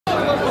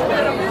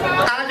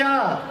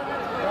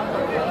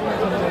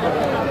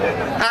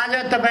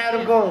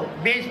तपाईहरुको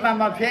बीचमा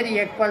म फेरि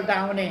एकपल्ट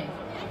आउने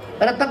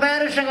र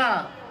तपाईहरुसँग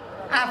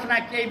आफ्ना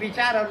केही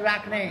विचारहरू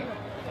राख्ने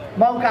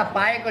मौका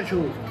पाएको छु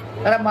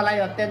र मलाई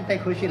अत्यन्तै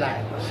खुसी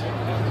लागेको छ।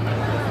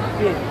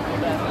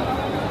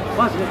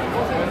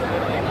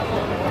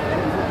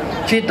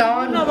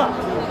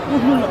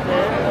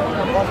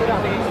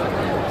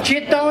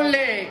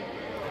 चितवनले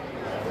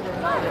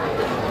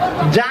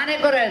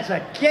जानेको रहेछ,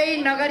 केही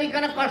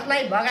नगरिकन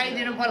कसलाई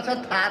भगाइदिनु पर्छ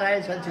थाहा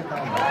रहेछ।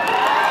 चितवन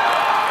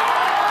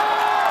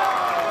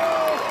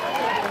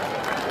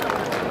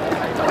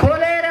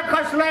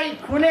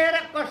खुलेर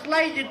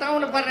कसलाई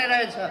जिताउनु पर्ने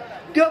रहेछ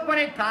त्यो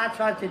पनि थाहा छ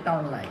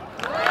चितवनलाई।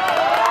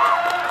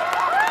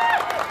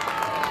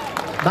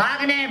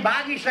 भाग्ने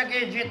भागिसके,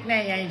 जित्ने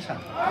यही छ।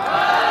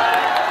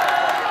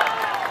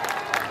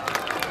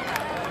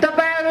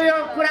 तपाईहरु यो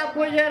कुरा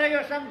बुझेर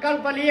यो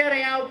संकल्प लिएर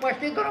यहाँ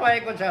उपस्थित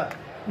हुनुभएको छ,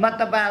 म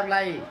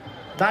तपाईहरुलाई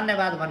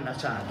धन्यवाद भन्न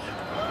चाहन्छु।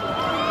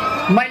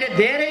 मैले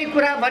धेरै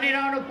कुरा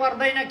भनिरहनु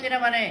पर्दैन,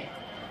 किनभने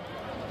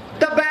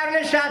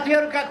तपाईहरुले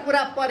साथीहरुका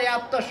कुरा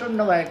पर्याप्त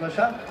सुन्नु भएको छ।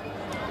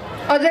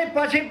 अझै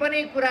पछि पनि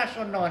कुरा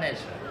सुन्नुहुनेछ।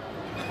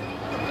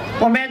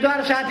 उम्मेदवार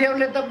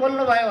साथीहरुले त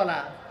बोल्नु भयो होला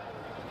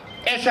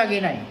यसअघि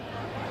नै।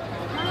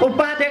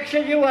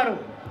 उपाध्यक्षज्यूहरू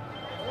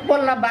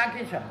बोल्न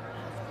बाँकी छ,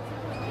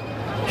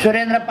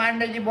 सुरेन्द्र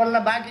पाण्डेजी बोल्न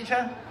बाँकी छ,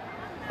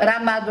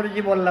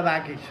 रामबहादुरजी बोल्न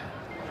बाँकी छ।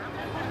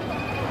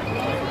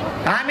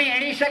 हामी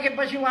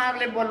हिँडिसकेपछि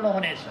उहाँहरूले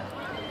बोल्नुहुनेछ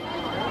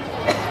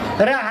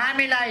र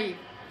हामीलाई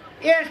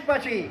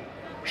यसपछि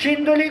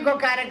सिन्धुलीको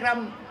कार्यक्रम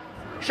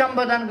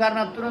सम्बोधन गर्न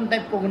तुरुन्तै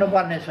पुग्नु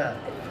पर्नेछ।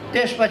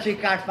 त्यसपछि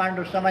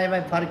काठमाडौँ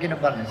समयमै फर्किनु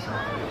पर्नेछ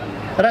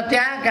र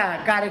त्यहाँका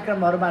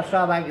कार्यक्रमहरूमा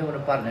सहभागी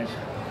हुनु पर्नेछ।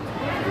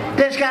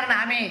 त्यसकारण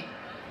हामी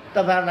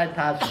तपाईहरुलाई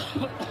थाहा छ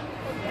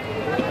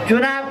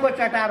चुनावको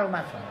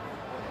चटारोमा छ।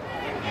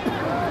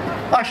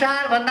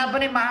 असार भन्दा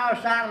पनि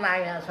महाअसार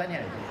लागेको छ नि।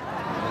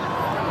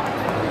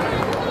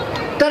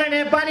 तर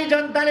नेपाली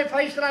जनताले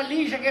फैसला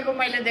लिइसकेको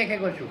मैले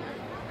देखेको छु।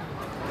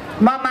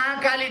 म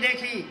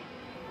महाकालीदेखि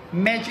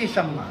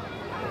मेचीसम्म,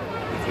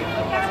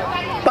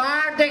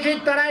 पहाडदेखि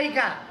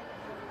तराईका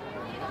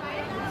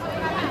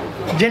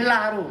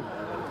जिल्लाहरू,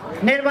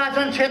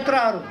 निर्वाचन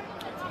क्षेत्रहरू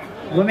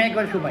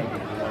घुमेको छु मैले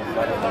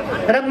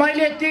र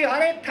मैले ती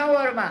हरेक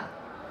ठाउँहरूमा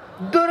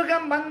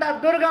दुर्गम भन्दा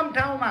दुर्गम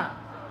ठाउँमा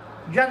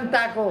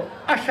जनताको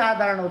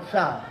असाधारण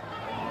उत्साह,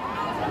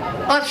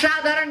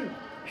 असाधारण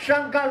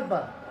संकल्प,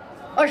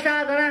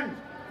 असाधारण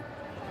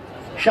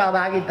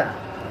सहभागिता,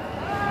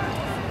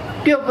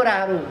 त्यो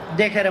कुराहरू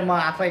देखेर म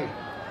आफै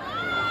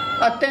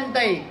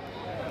अत्यन्तै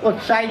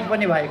उत्साहित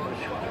पनि भएको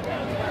छु।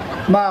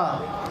 म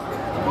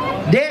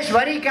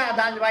देशभरिका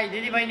दाजुभाइ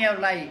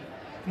दिदीबहिनीहरूलाई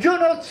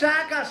जुन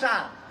उत्साहका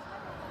साथ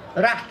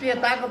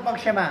राष्ट्रियताको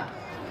पक्षमा,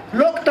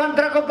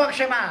 लोकतन्त्रको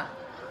पक्षमा,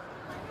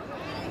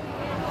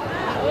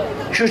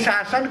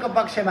 सुशासनको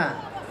पक्षमा,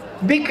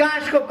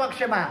 विकासको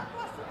पक्षमा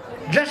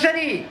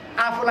जसरी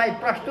आफूलाई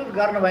प्रस्तुत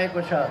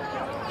गर्नुभएको छ,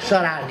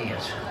 सराहनीय छ।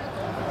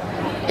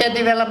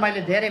 यति बेला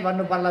मैले धेरै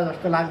भन्नु पर्ला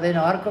जस्तो लाग्दैन।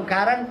 अर्को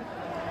कारण,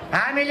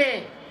 हामीले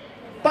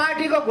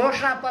पार्टीको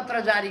घोषणा पत्र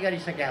जारी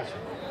गरिसकेका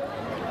छौँ।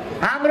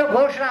 हाम्रो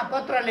घोषणा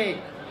पत्रले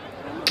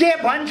के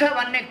भन्छ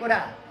भन्ने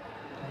कुरा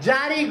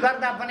जारी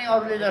गर्दा पनि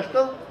अरूले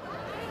जस्तो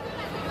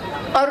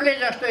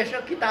यसो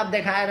किताब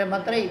देखाएर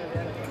मात्रै,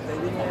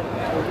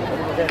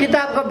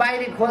 किताबको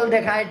बाहिरी खोल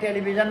देखाए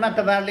टेलिभिजनमा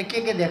तपाईहरुले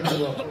के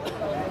देख्नुभयो,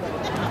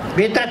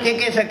 भित्र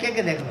के छ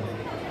के देख्नुभयो।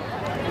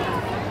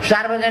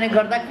 सार्वजनिक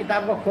गर्दा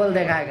किताबको खोल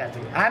देखाएका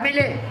थिए।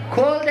 हामीले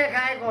खोल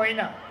देखाएको होइन।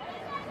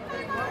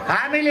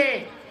 हामीले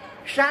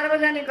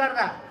सार्वजनिक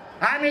गर्दा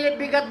हामीले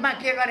विगतमा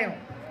के गर्यौं,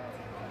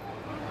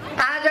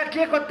 आज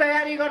के को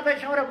तयारी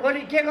गर्दैछौँ र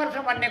भोलि के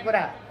गर्छौँ भन्ने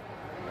कुरा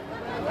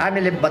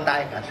हामीले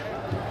बताएका छौँ।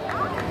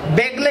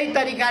 बेग्लै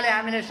तरिकाले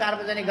हामीले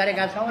सार्वजनिक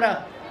गरेका छौँ र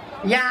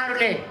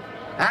यहाँहरूले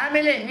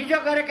हामीले हिजो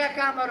गरेका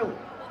कामहरू,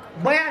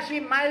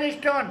 82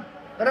 माइलस्टोन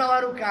र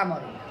अरू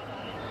कामहरू,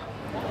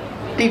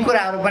 ती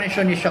कुराहरू पनि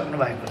सुनिसक्नु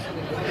भएको छ।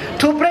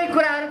 थुप्रै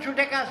कुराहरू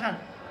छुटेका छन्।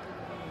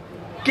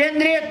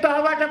 केन्द्रीय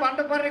तहबाट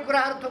भन्नुपर्ने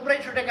कुराहरू थुप्रै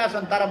छुटेका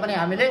छन्, तर पनि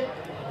हामीले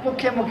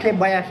मुख्य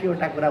 82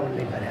 वटा कुरा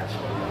उल्लेख गरेका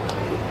छौँ।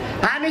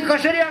 हामी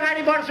कसरी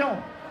अगाडि बढ्छौँ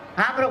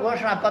हाम्रो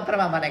घोषणा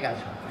पत्रमा भनेका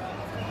छौँ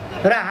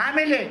र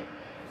हामीले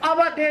अब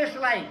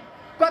देशलाई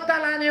कता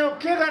लाने हो,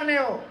 के गर्ने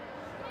हो,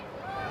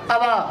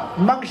 अब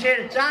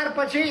मङ्सिर 4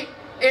 पछि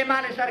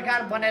एमाले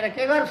सरकार बनेर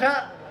के गर्छ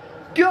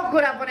त्यो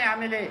कुरा पनि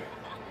हामीले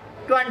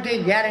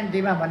 20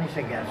 ग्यारेन्टीमा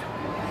भनिसकेका छौँ।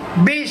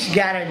 20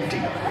 ग्यारेन्टी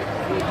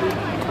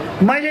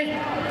मैले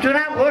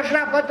चुनाव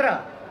घोषणा पत्र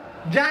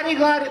जारी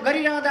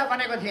गरिरहँदा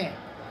भनेको थिएँ।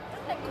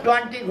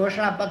 20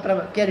 घोषणा पत्र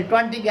के अरे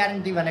 20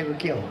 ग्यारेन्टी भनेको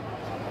के हो,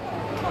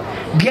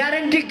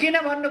 ग्यारेन्टी किन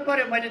भन्नु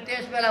पर्यो? मैले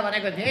त्यस बेला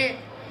भनेको थिएँ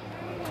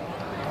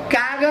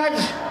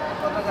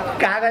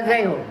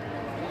कागजै हो,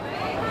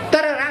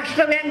 तर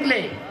राष्ट्र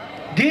ब्याङ्कले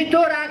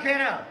ढितो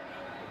राखेर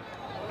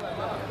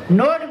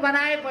नोट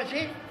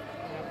बनाएपछि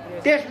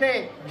त्यसले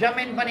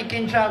जमिन पनि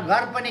किन्छ,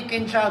 घर पनि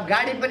किन्छ,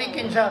 गाडी पनि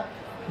किन्छ,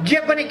 जे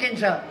पनि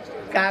किन्छ।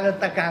 कागज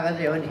त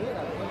कागजै हो नि।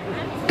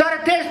 तर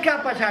त्यसका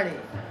पछाडि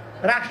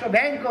राष्ट्र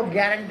ब्याङ्कको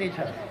ग्यारेन्टी छ,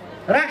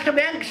 राष्ट्र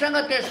ब्याङ्कसँग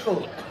त्यसको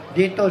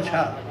जितो छ।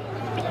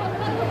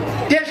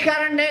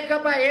 त्यसकारण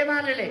नेकपा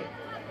एमाले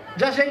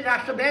जसरी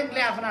राष्ट्र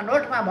ब्याङ्कले आफ्ना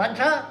नोटमा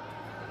भन्छ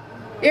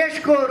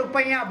यसको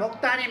रुपैयाँ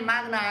भुक्तानी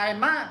माग्न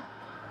आएमा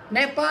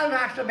नेपाल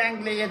राष्ट्र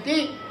ब्याङ्कले यति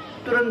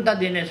तुरन्त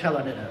दिनेछ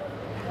भनेर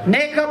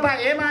नेकपा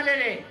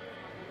एमाले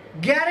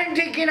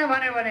ग्यारेन्टी किन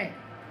भन्यो भने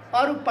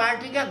अरू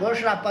पार्टीका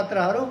घोषणा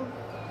पत्रहरू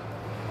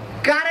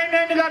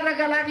कार्यान्वयन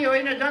गर्नका लागि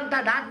होइन, जनता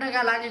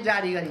ढाँट्नका लागि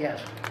जारी गरिएको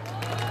छ।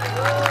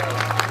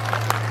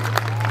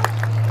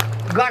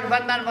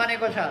 गठबन्धन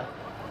बनेको छ,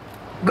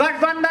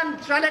 गठबन्धन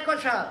चलेको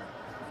छ,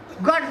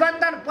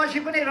 गठबन्धन पछि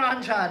पनि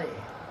रहन्छ अरे।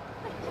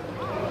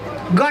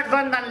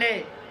 गठबन्धनले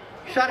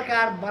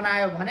सरकार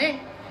बनायो भने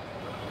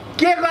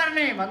के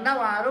गर्ने भन्दा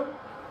उहाँहरू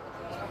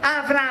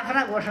आफ्ना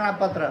आफ्ना घोषणा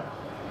पत्र,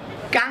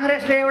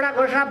 काङ्ग्रेसले एउटा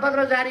घोषणा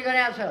पत्र जारी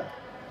गरेको छ,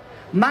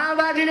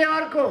 माओवादीले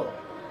अर्को,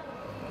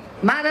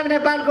 माधव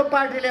नेपालको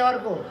पार्टीले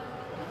अर्को,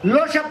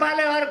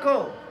 लोसपाले अर्को,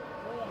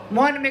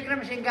 मोहन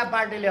विक्रम सिंहका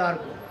पार्टीले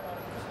अर्को,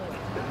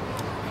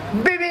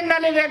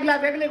 विभिन्नले बेग्ला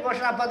बेग्लै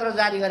घोषणा पत्र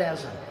जारी गरेका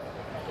छ।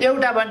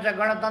 एउटा भन्छ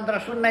गणतन्त्र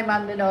सुन्नै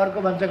मान्दैन, अर्को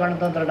भन्छ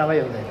गणतन्त्र नभई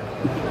हुँदैन,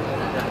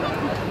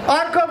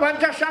 अर्को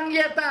भन्छ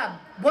संघीयता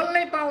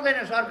बोल्नै पाउँदैन,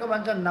 अर्को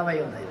भन्छ नभई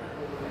हुँदैन,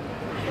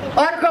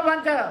 अर्को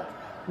भन्छ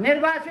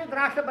निर्वाचित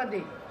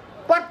राष्ट्रपति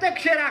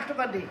प्रत्यक्ष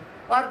राष्ट्रपति,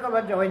 अर्को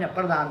भन्छ होइन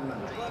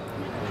प्रधानमन्त्री।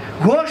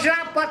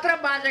 घोषणा पत्र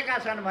बाजेका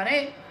छन् भने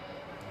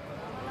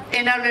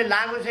यिनीहरूले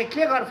लागू चाहिँ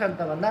के गर्छन्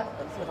त भन्दा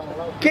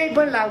केही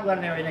पनि लागू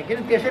गर्ने होइन, किन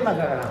त्यसैमा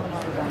झगडा हुन्छ।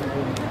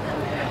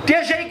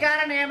 त्यसै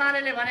कारण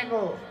एमाले भनेको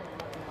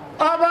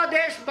अब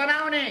देश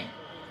बनाउने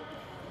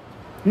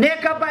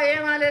नेकपा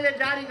एमाले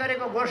जारी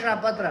गरेको घोषणा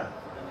पत्र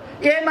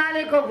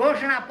एमालेको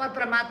घोषणा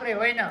पत्र मात्रै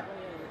होइन,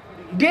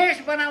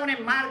 देश बनाउने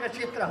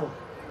मार्गचित्र हो,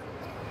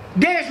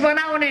 देश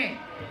बनाउने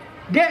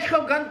देशको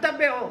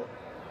गन्तव्य हो,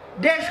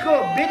 देशको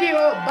विधि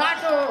हो,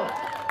 बाटो हो।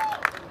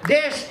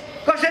 देश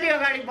कसरी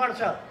अगाडि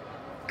बढ्छ,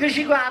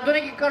 कृषिको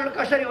आधुनिकीकरण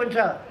कसरी हुन्छ,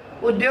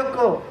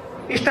 उद्योगको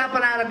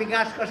स्थापना र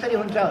विकास कसरी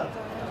हुन्छ,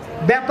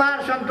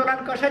 व्यापार सन्तुलन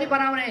कसरी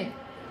बनाउने,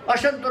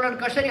 असन्तुलन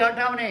कसरी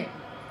हटाउने,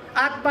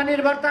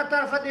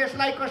 आत्मनिर्भरतातर्फ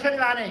देशलाई कसरी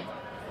लाने,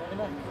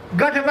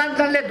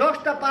 गठबन्धनले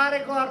ध्वस्त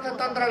पारेको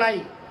अर्थतन्त्रलाई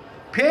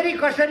फेरि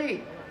कसरी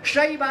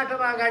सही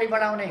बाटोमा अगाडि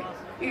बढाउने,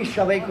 यी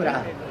सबै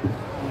कुराहरू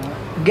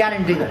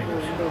ग्यारेन्टी गरेको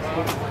छ।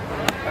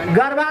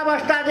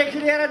 गर्भावस्थादेखि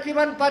लिएर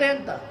जीवन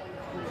पर्यन्त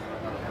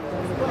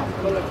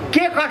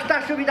के कस्ता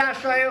सुविधा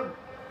सहयोग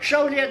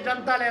सहुलियत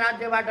जनताले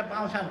राज्यबाट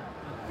पाउँछन्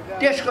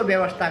त्यसको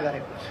व्यवस्था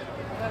गरेको छ।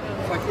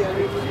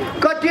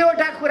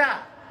 कतिवटा कुरा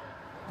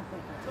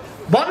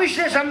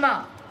भविष्यसम्म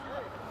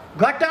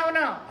घटाउन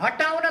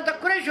हटाउन त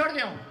कुरै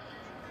छोड्दिउँ,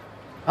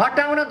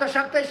 हटाउन त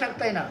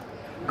सक्दैन,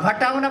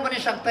 घटाउन पनि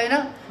सक्दैन,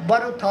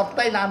 बरु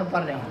थप्दै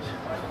लानुपर्ने हुन्छ।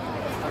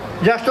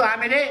 जस्तो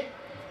हामीले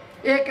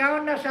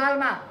 51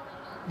 सालमा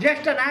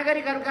ज्येष्ठ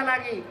नागरिकहरूका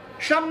लागि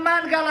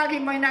सम्मानका लागि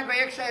महिनाको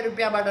 100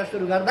 रुपियाँबाट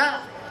सुरु गर्दा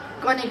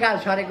कनिकाल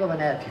छरेको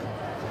भनेको थियो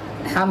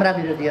हाम्रा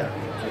विरोधीहरू।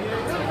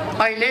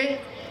 अहिले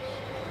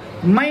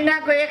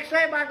महिनाको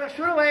 100बाट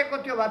सुरु भएको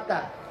त्यो भत्ता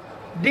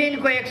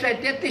दिनको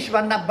 133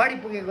 भन्दा बढी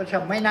पुगेको छ,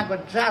 महिनाको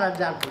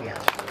 4000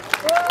 पुगेको छ।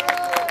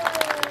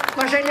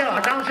 कसैले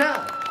हटाउँछ।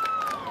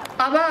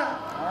 अब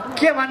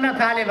के भन्न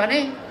थाले भने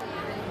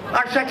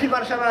 68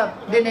 वर्षमा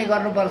दिने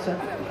गर्नुपर्छ,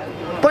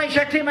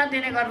 65मा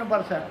दिने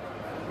गर्नुपर्छ,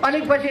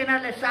 अलिक पछि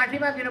यिनीहरूले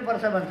 60मा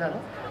दिनुपर्छ भन्छन्,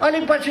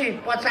 अलिक पछि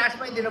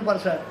 50मै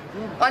दिनुपर्छ,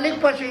 अलिक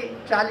पछि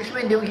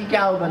 40मै दिउँ कि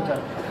क्या हो भन्छ।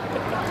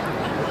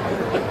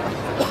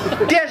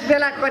 त्यस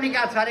बेला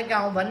कनिका छरेका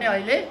हौँ भन्ने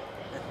अहिले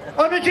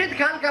अनुचित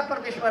खालका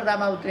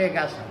प्रतिस्पर्धामा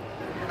उत्रिएका छन्।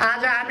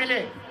 आज हामीले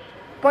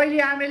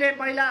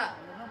महिला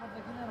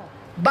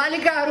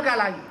बालिकाहरूका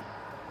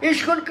लागि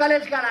स्कुल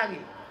कलेजका लागि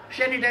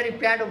सेनिटरी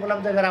प्याड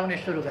उपलब्ध गराउने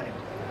सुरु गर्यौँ।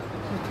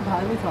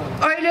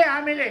 अहिले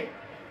हामीले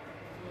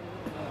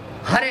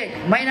हरेक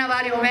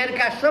महिनावारी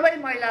उमेरका सबै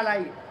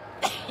महिलालाई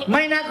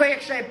महिनाको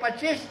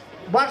 125,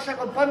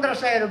 वर्षको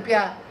 1500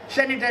 रुपियाँ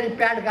सेनिटरी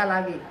प्याडका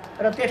लागि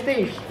र त्यस्तै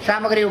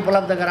सामग्री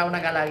उपलब्ध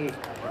गराउनका लागि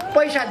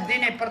पैसा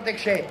दिने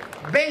प्रत्यक्ष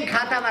ब्याङ्क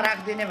खातामा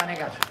राखिदिने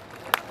भनेका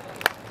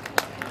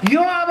छन्।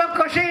 यो अब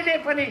कसैले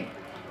पनि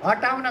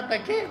हटाउन त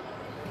के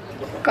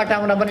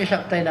कटाउन पनि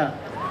सक्दैन।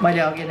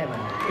 मैले अघि नै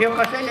भने यो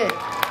कसैले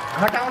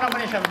घटाउन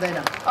पनि सक्दैन।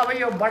 अब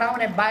यो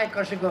बढाउने बाहेक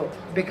कसैको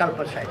विकल्प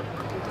छैन।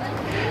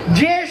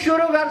 जे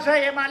सुरु गर्छ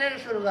एमाले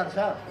सुरु गर्छ,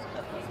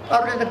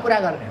 अरूले त कुरा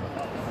गर्ने हो।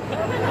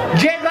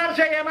 जे गर्छ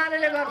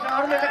एमाले गर्छ,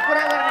 अरूले त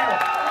कुरा गर्ने हो।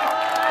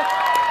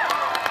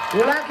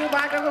 हुलाकी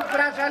बाटोको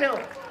कुरा चल्यो,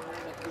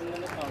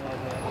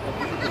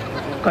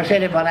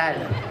 कसैले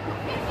बनाएन।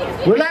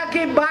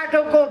 हुलाकी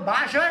बाटोको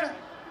भाषण,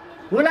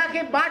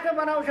 हुलाकी बाटो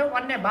बनाउँछौ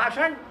भन्ने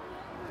भाषण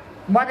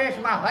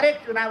मधेसमा हरेक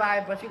चुनाव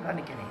आएपछि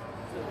खन्किने।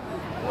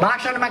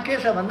 भाषणमा के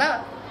छ भन्दा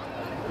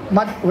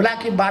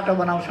हुलाकी बाटो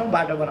बनाउँछौँ,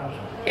 बाटो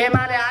बनाउँछौँ।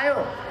 एमाले आयो,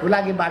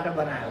 हुलाकी बाटो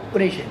बनायो,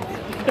 पुरै छैन।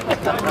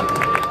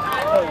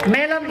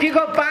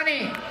 मेलम्चीको पानी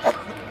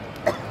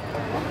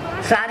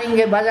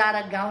सारिङ्गे बजाएर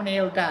गाउने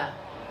एउटा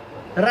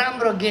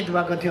राम्रो गीत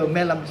भएको थियो,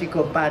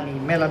 मेलम्चीको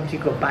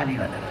पानी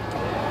भनेर।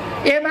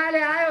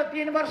 एमाले आयो,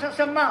 3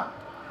 वर्षसम्म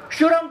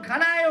सुरङ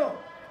खनायो,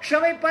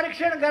 सबै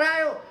परीक्षण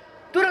गरायो,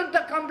 तुरन्त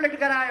कम्प्लिट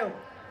गरायो,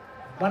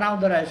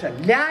 बनाउँदो रहेछ।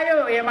 ल्यायो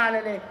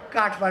एमाले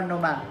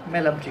काठमाडौँमा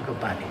मेलम्चीको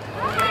पानी।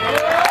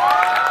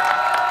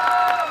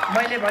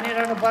 मैले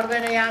भनिरहनु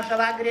पर्दैन, यहाँ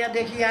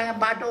सभागृहदेखि यहाँ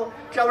बाटो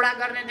चौडा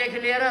गर्नेदेखि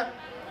लिएर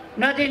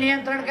नदी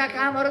नियन्त्रणका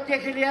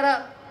कामहरूदेखि लिएर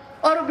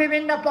अरू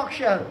विभिन्न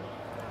पक्षहरू,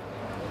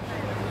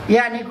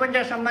 यहाँ निकुञ्ज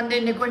सम्बन्धी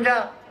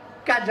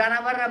निकुञ्जका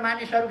जनावर र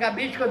मानिसहरूका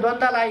बीचको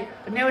द्वन्द्वलाई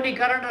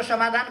न्यूनीकरण र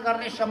समाधान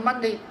गर्ने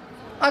सम्बन्धी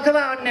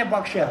अथवा अन्य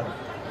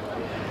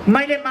पक्षहरू।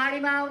 मैले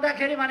माडीमा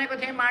आउँदाखेरि भनेको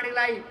थिएँ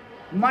माडीलाई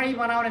मणि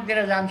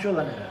बनाउनेतिर जान्छु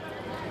भनेर।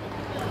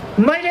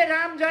 मैले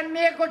राम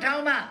जन्मिएको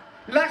ठाउँमा,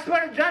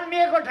 लक्ष्मण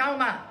जन्मिएको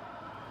ठाउँमा,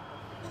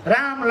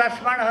 राम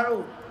लक्ष्मणहरू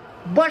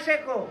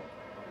बसेको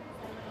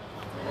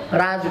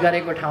राज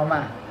गरेको ठाउँमा,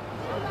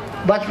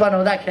 बचपन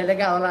हुँदा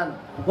खेलेका होलान्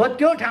हो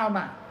त्यो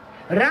ठाउँमा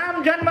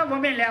राम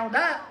जन्मभूमि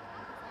ल्याउँदा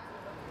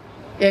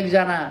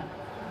एकजना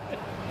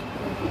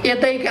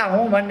यतैका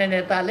हुँ भन्ने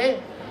नेताले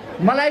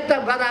मलाई त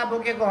गदा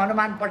बोकेको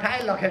हनुमान पठाए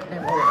लखेट्ने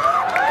भयो।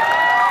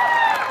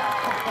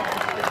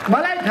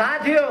 मलाई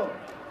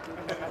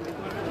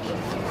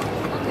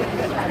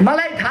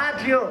थाहा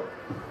थियो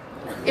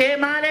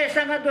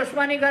एमालेसँग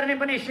दुश्मनी गर्ने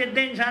पनि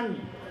सिद्धिन्छन्,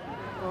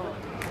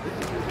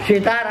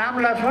 सीता राम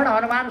लक्ष्मण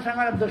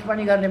हनुमानसँग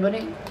दुश्मनी गर्ने पनि।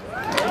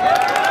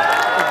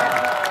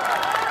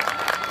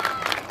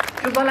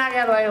 चुप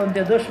लाग्या भयो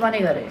हुन्थ्यो, दुश्मनी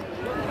गरे।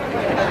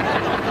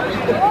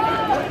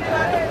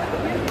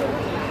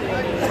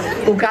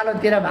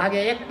 उकालोतिर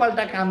भागे एकपल्ट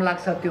काम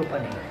लाग्छ, त्यो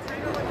पनि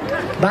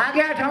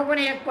भाग्या ठाउँ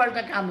पनि एकपल्ट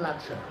काम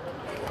लाग्छ।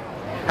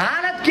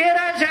 हालत के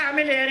रहेछ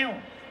हामीले हेर्यौं,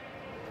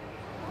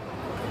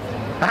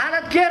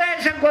 हालत के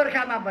रहेछ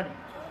गोर्खामा पनि।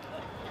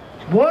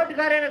 भोट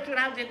गरेर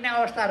चुनाव जित्ने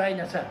अवस्था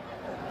रहेनछ।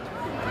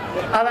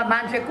 अब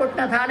मान्छे कुट्न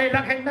थाले,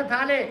 लखेट्न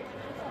थाले,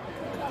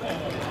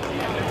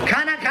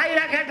 खाना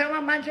खाइराखेका ठाउँमा,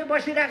 मान्छे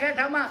बसिराखेका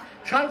ठाउँमा,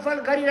 छलफल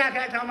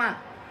गरिराखेका ठाउँमा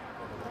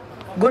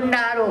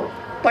गुन्डाहरू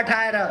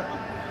पठाएर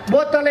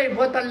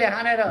बोतलले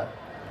हानेर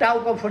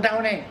टाउको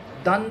फुटाउने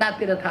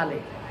धन्दातिर थाले।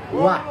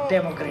 वाह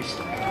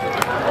डेमोक्रेसी!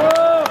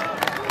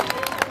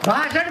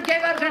 भाषण के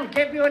गर्छन्?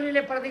 केपी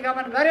ओलीले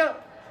प्रतिगमन गर्यो,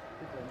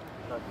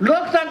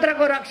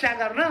 लोकतन्त्रको रक्षा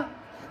गर्न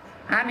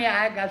हामी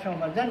आएका छौँ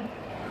भन्छन्।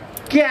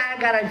 के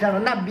आएका रहेछन्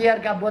भन्दा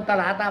बियरका बोतल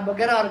हातमा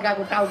बोकेर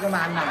अर्काको टाउकोमा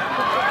हान्न।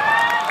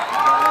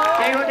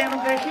 त्यही हो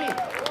डेमोक्रेसी।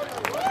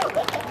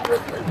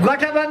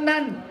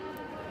 गठबन्धन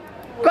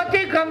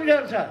कति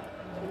कमजोर छ।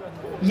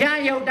 यहाँ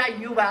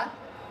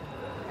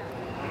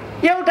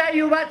एउटा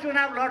युवा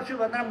चुनाव लड्छु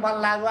भनेर मन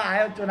लाग्यो,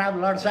 आयो चुनाव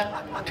लड्छ,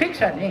 ठिक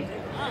छ नि।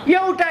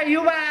 एउटा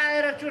युवा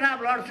आएर चुनाव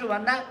लड्छु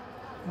भन्दा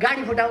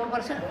गाडी फुटाउनु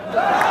पर्छ।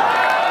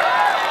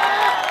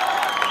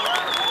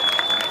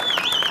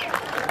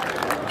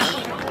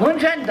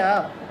 हुन्छ नि त।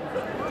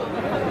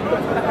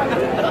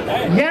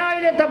 यहाँ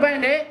अहिले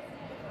तपाईँले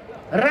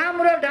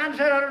राम्रो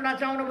डान्सरहरू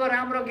नचाउनुको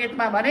राम्रो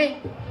गीतमा भने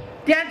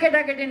त्यहाँ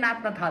केटाकेटी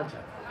नाच्न थाल्छ,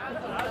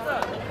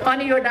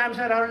 अनि यो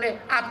डान्सरहरूले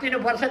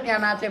आत्तिनुपर्छ त्यहाँ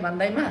नाचे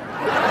भन्दैमा।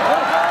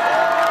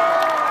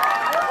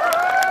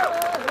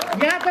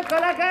 यहाँ त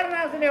कलाकार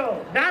नाच्ने हो,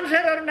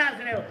 डान्सरहरू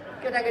नाच्ने हो,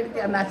 केटाकेटी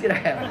त्यहाँ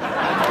नाचिराख्या।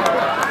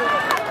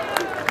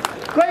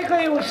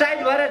 कोही उत्साहित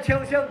भएर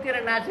छेउछेउतिर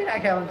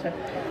नाचिराख्या हुन्छ।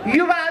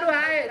 युवाहरू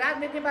आए,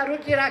 राजनीतिमा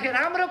रुचि राखे,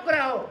 राम्रो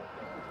कुरा हो।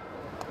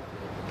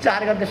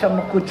 4 गतेसम्म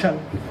कुद्छन्,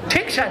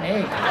 ठिक छ नि।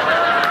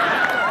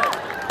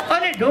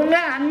 अनि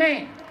ढुङ्गा हान्ने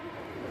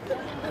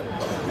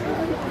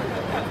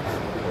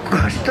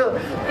कस्तो,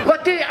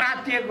 कति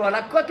आत्तिएको होला,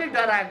 कति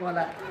डराएको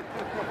होला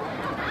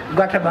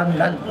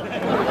गठबन्धन।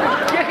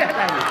 के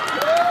गर्नु?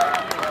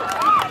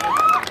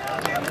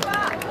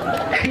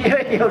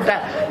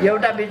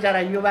 एउटा बिचरा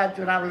युवा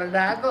चुनाव लड्न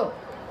आएको,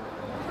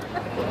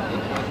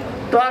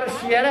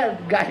 तर्सिएर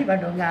गाडीमा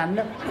ढुङ्गा हान्न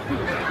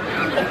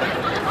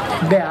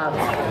बेहाल।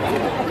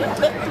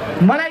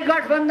 मलाई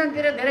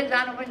गठबन्धनतिर धेरै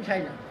जानु पनि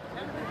छैन,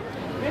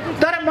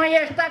 तर म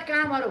यस्ता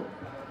कामहरू,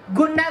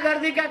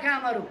 गुन्डागर्दीका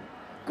कामहरू,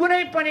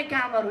 कुनै पनि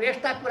कामहरू,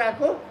 यस्ता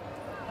कुराको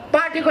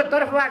पार्टीको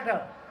तर्फबाट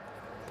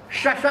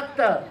सशक्त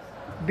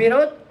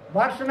विरोध,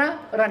 भर्सना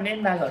र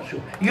निन्दा गर्छु।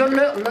 यो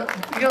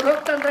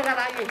लोकतन्त्रका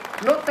लागि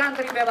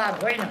लोकतान्त्रिक व्यवहार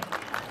होइन।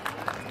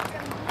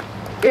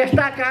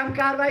 यस्ता काम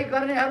कारबाही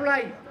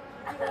गर्नेहरूलाई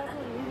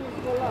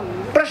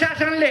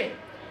प्रशासनले,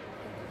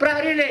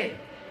 प्रहरीले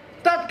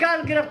तत्काल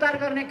गिरफ्तार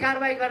गर्ने,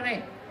 कारबाही गर्ने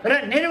र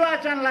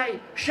निर्वाचनलाई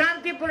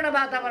शान्तिपूर्ण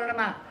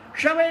वातावरणमा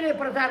सबैले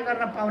प्रचार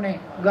गर्न पाउने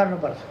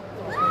गर्नुपर्छ।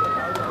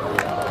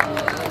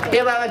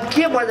 यो बाबा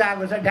के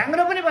बजाएको छ?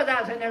 ढ्याङ्ग्रो पनि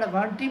बजाएको छैन, एउटा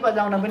घन्टी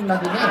बजाउन पनि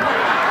नदिने।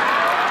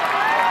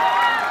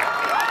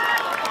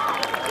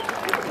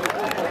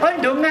 अनि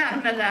ढुङ्गा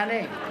हान्न जाने।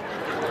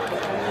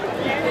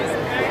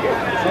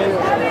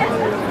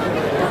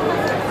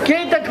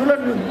 केही त ठुलो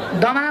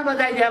दमा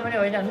बजाइदिए पनि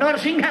होइन,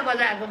 नरसिंहा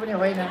बजाएको पनि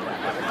होइन,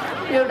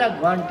 एउटा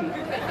घन्टी।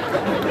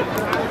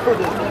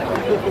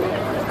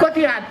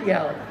 कति आत्तिया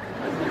हो।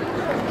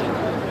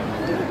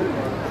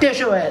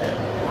 त्यसो भएर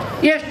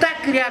यस्ता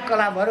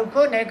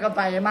क्रियाकलापहरूको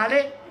नेकपा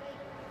एमाले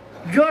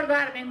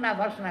जोरदार निन्दा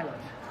भर्सना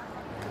गर्छ।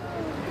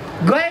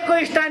 गएको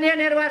स्थानीय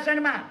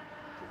निर्वाचनमा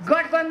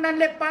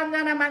गठबन्धनले 5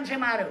 जना मान्छे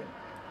मार्यो।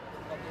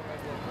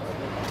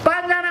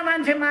 5 जना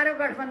मान्छे मार्यो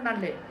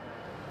गठबन्धनले।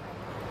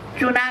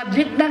 चुनाव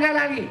जित्नका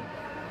लागि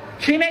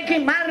छिमेकी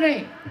मार्ने,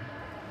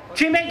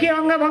 छिमेकी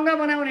अङ्गभङ्ग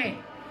बनाउने,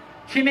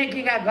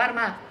 छिमेकीका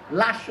घरमा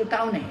लास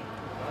सुताउने,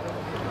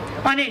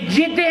 अनि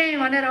जिते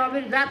भनेर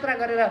अभिर जात्रा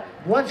गरेर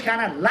भोज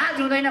खान लाज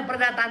हुँदैन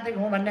प्रजातान्त्रिक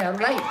हुँ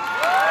भन्नेहरूलाई,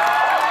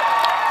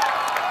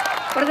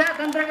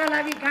 प्रजातन्त्रका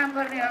लागि काम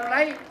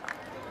गर्नेहरूलाई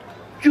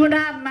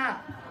चुनावमा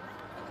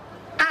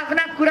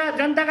आफ्ना कुरा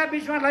जनताका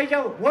बिचमा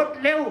लैजाऊ, भोट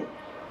ल्याऊ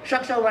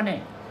सक्छौ भने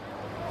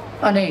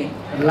अनि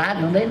लाज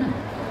हुँदैन?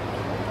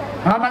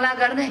 हमला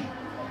गर्ने,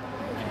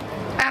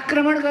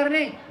 आक्रमण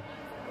गर्ने,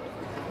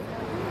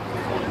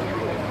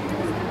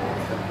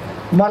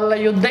 मल्ल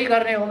युद्धै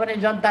गर्ने हो भने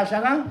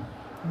जनतासँग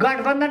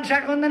गठबन्धन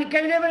साठबन्धन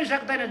कहिले पनि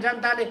सक्दैन।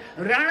 जनताले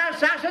राणा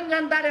शासन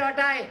जनताले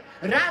हटाए,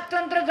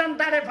 राजतन्त्र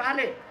जनताले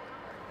फाले,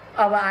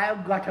 अब आयो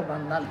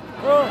गठबन्धन।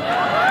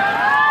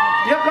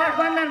 यो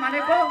गठबन्धन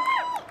भनेको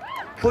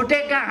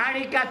फुटेका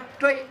हाँडीका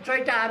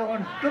चोइटाहरू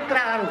हुन्,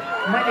 टुक्राहरू।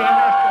 मैले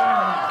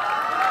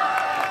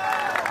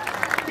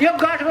यो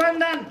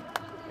गठबन्धन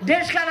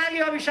देशका लागि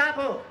अभिशाप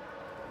हो।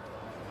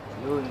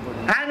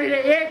 हामीले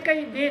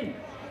एकै दिन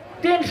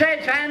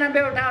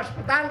 396वटा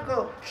अस्पतालको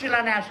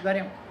शिलान्यास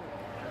गर्यौं।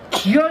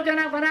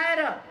 योजना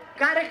बनाएर,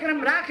 कार्यक्रम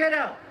राखेर,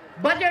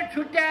 बजेट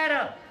छुट्याएर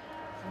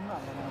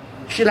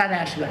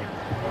शिलान्यास गर्यौं।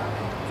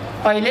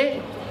 अहिले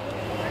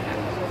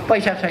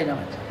पैसा छैन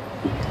भन्छ।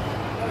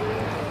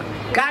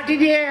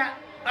 काटिदिए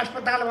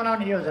अस्पताल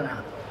बनाउने योजना,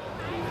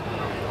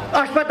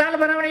 अस्पताल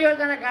बनाउने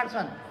योजना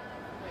काट्छन्,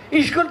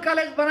 स्कुल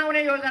कलेज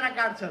बनाउने योजना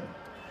काट्छन्,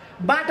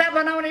 बाटा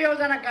बनाउने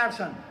योजना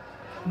काट्छन्।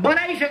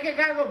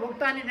 बनाइसकेकाको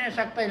भुक्तानी दिन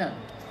सक्दैनन्।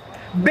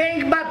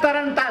 ब्याङ्कमा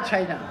तरलता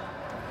छैन,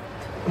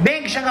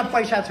 ब्याङ्कसँग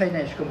पैसा छैन।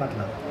 यसको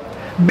मतलब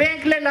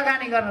ब्याङ्कले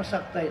लगानी गर्न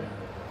सक्दैन।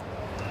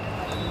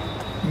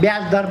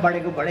 ब्याज दर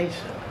बढेको बढै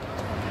छ।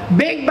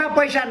 ब्याङ्कमा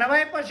पैसा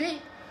नभएपछि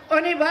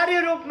अनिवार्य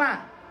रूपमा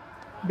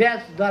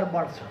ब्याज दर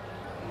बढ्छ।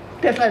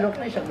 त्यसलाई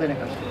रोक्नै सक्दैन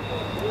कसैले।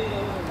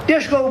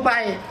 त्यसको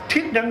उपाय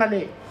ठिक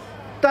ढङ्गले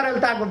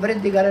तरलताको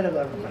वृद्धि गरेर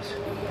गर्नुपर्छ।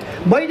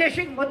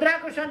 वैदेशिक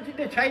मुद्राको सञ्चित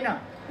छैन।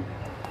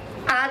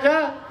 आज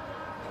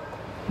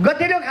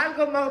गतिलो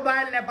खालको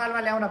मोबाइल नेपालमा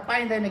ल्याउन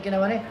पाइँदैन,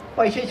 किनभने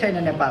पैसै छैन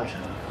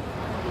नेपालसँग,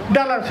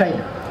 डलर छैन।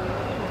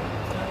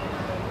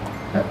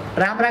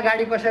 राम्रा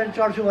गाडी कसरी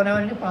चढ्छु भन्यो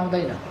भने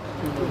पाउँदैन,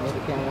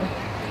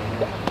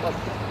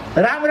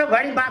 राम्रो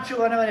घडी बाँच्छु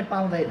भन्यो भने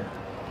पाउँदैन।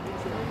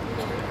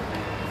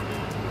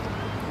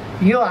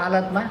 यो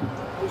हालतमा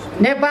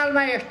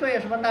नेपालमा यस्तो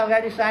यसभन्दा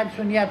अगाडि सायद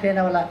सुनिया थिएन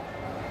होला।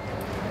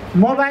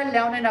 मोबाइल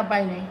ल्याउनै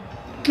नपाइने,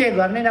 के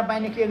गर्नै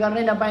नपाइने, के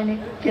गर्नै नपाइने,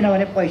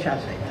 किनभने पैसा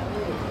छैन।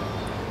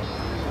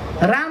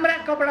 राम्रा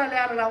कपडा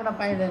ल्याएर लाउन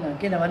पाइँदैन,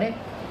 किनभने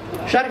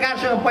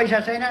सरकारसँग पैसा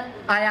छैन।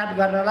 आयात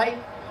गर्नलाई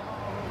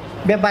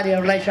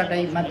व्यापारीहरूलाई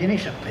सटाइमा दिनै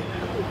सक्दैन।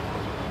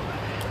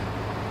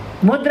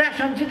 मुद्रा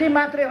सञ्चित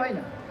मात्रै होइन,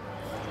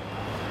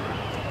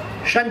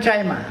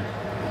 सञ्चयमा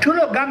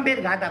ठुलो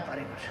गम्भीर घाटा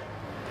परेको छ।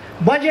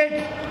 बजेट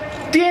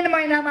 3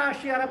 महिनामा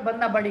 80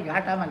 अरबभन्दा बढी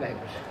घाटामा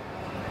गएको छ।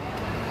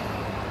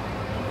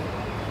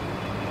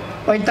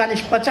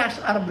 45-50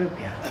 अरब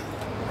रुपियाँ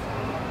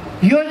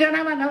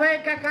योजनामा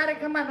नभएका,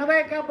 कार्यक्रममा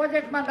नभएका,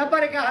 बजेटमा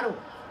नपरेकाहरू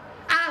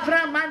आफ्ना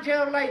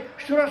मान्छेहरूलाई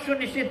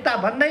सुरक्षितता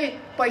भन्दै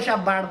पैसा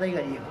बाँड्दै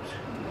गरिएको छ।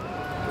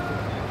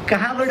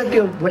 कहाँबाट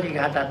त्यो भोलि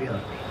घाटा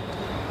बिहोर्ने?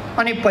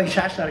 अनि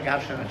पैसा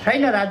सरकारसँग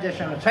छैन,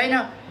 राज्यसँग छैन,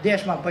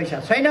 देशमा पैसा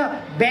छैन,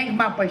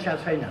 ब्याङ्कमा पैसा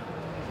छैन,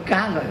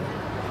 कहाँ गयो?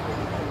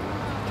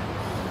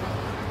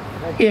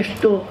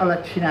 यस्तो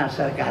अलक्षिणा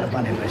सरकार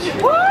बनेपछि,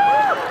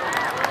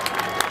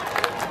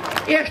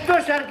 यस्तो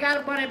सरकार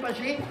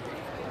बनेपछि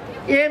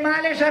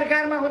एमाले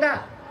सरकारमा हुँदा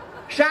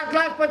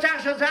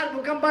 7,50,000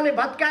 भूकम्पले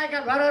भत्काएका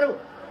घरहरू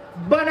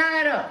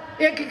बनाएर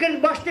एकीकृत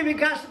बस्ती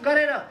विकास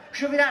गरेर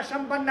सुविधा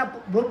सम्पन्न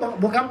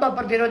भूकम्प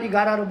प्रतिरोधी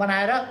घरहरू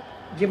बनाएर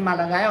जिम्मा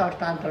लगायो,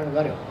 हस्तान्तरण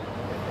गर्यो,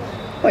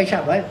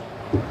 पैसा भयो।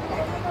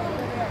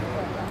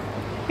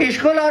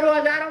 स्कुलहरू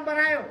हजारौं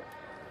बनायो,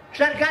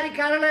 सरकारी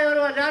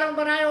कार्यालयहरू हजारौं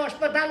बनायो,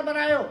 अस्पताल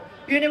बनायो,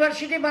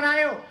 युनिभर्सिटी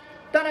बनायो,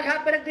 तनखा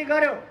वृद्धि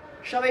गर्यो।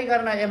 सबै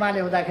गर्न एमाले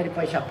हुँदाखेरि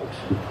पैसा पुग्छ।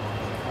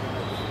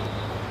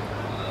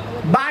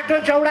 बाटो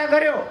चौडा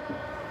गर्यो,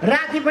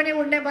 राति पनि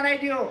उड्ने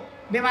बनाइदियो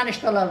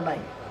विमानस्थलहरूलाई,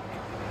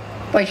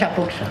 पैसा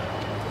पुग्छ।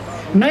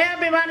 नयाँ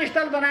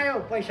विमानस्थल बनायो,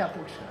 पैसा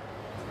पुग्छ।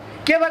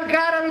 केवल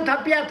कारहरू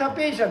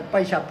थपिए छन्,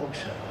 पैसा पुग्छ।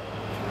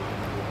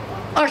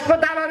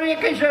 अस्पतालहरू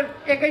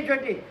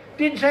एकैचोटि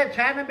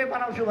 396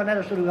 बनाउँछु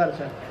भनेर सुरु गर्छ,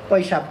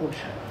 पैसा पुग्छ।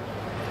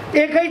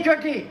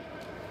 एकैचोटि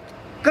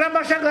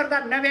क्रमशः गर्दा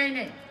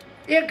नभ्याइने,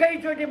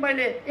 एकैचोटि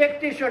मैले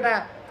 31वटा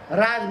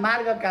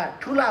राजमार्गका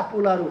ठुला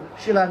पुलहरू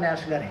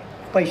शिलान्यास गरेँ,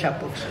 पैसा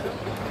पुग्छ।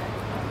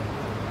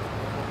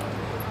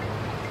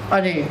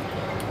 अनि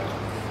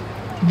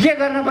जे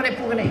गर्न पनि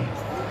पुग्ने,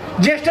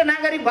 ज्येष्ठ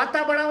नागरिक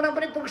भत्ता बढाउन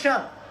पनि पुग्छ,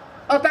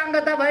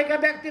 अपाङ्गता भएका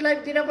व्यक्तिलाई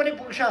दिन पनि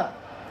पुग्छ,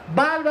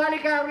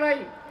 बालबालिकाहरूलाई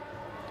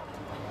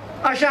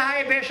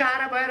असहाय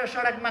बेसहारा भएर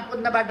सडकमा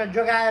कुद्नबाट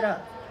जोगाएर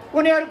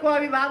उनीहरूको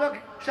अभिभावक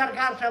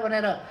सरकार छ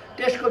भनेर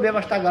त्यसको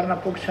व्यवस्था गर्न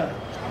पुग्छ।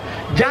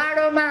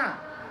 जाडोमा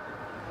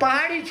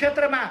पहाडी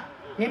क्षेत्रमा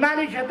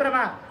हिमाली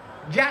क्षेत्रमा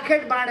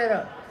ज्याकेट बाँडेर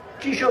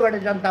चिसोबाट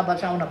जनता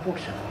बचाउन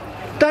पुग्छ।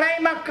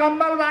 तराईमा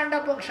कम्बल बाँड्न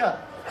पुग्छ।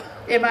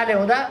 एमाले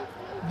हुँदा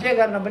जे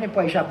गर्न पनि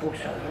पैसा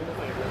पुग्छ।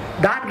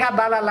 धानका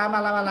बाला लामा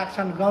लामा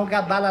लाग्छन्,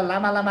 गहुँका बाला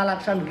लामा लामा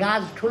लाग्छन्,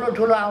 गाँज ठुलो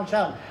ठुलो आउँछ,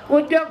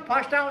 उद्योग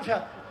फर्स्ट आउँछ।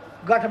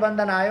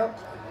 गठबन्धन आयो,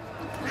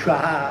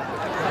 स्वाहा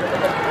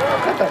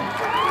खतम।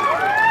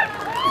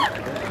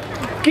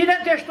 किन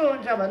त्यस्तो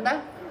हुन्छ भन्दा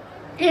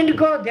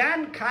यिनको ध्यान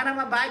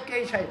खानामा बाहेक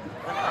केही छैन।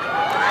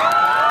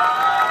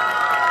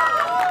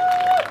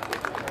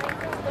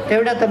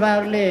 एउटा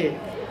तपाईहरुले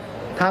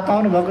थाहा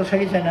पाउनु भएको छ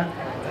कि छैन,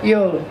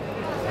 यो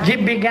जीव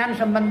विज्ञान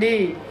सम्बन्धी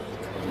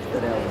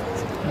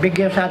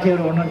विज्ञ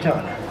साथीहरू हुनुहुन्छ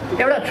होला।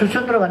 एउटा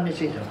छुचुन्द्रो भन्ने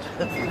चिज हुन्छ।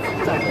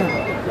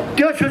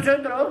 त्यो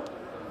छुचुन्द्रो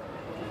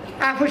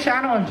आफू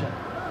सानो हुन्छ,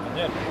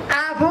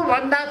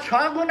 आफूभन्दा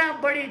 6 गुणा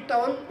बढी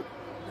तौल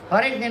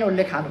हरेक दिन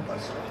उसले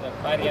खानुपर्छ।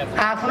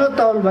 आफ्नो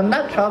तौलभन्दा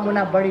 6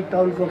 गुणा बढी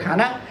तौलको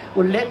खाना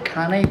उसले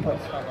खानै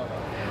पर्छ।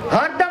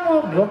 हरदम ऊ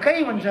भोकै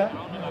हुन्छ।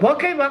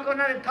 भोकै भएको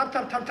हुनाले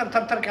थरथर थरथर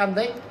थरथर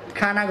काम्दै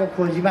खानाको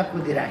खोजीमा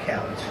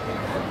कुदिराखेको हुन्छ।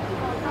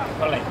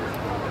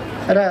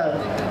 र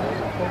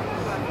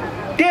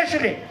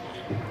त्यसले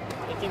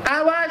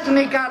आवाज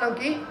निकालो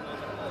कि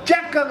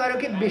च्याक्क गर्यो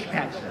कि विष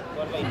फ्याँक्छ।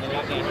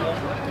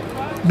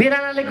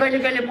 बिरालोले कहिले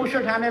कहिले मुसो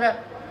ठानेर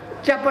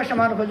च्याप्प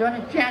समाउनु खोज्यो भने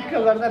च्याक्क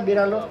गर्दा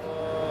बिरालो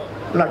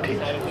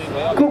लट्ठिन्छ,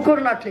 कुकुर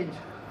लट्ठिन्छ।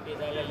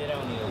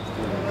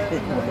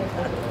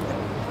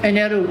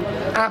 यिनीहरू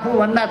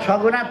आफूभन्दा 6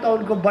 गुणा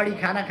तौलको बढी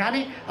खाना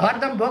खाने,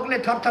 हरदम भोकले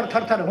थरथर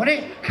थरथर हुने,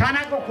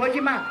 खानाको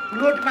खोजीमा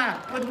लुटमा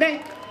कुद्ने,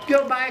 त्यो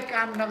बाहेक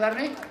काम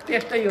नगर्ने,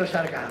 त्यस्तै यो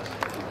सरकार।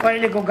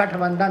 पहिलेको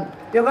गठबन्धन,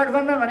 यो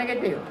गठबन्धन भनेकै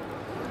त्यही हो।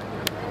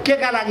 के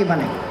का लागि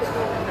भने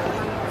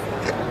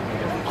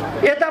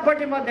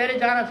यतापट्टि म धेरै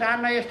जान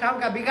चाहन्न। यस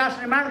ठाउँका विकास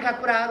निर्माणका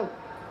कुराहरू,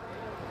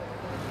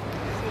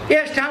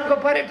 यस ठाउँको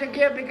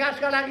पर्यटकीय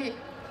विकासका लागि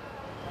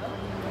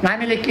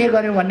हामीले के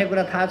गर्यौं भन्ने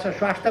कुरा थाहा छ।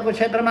 स्वास्थ्यको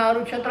क्षेत्रमा,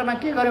 अरू क्षेत्रमा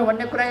के गर्यौं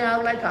भन्ने कुरा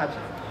यहाँहरूलाई थाहा छ।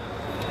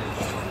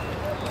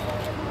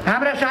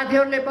 हाम्रा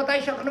साथीहरूले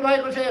बताइसक्नु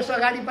भएको छ। यस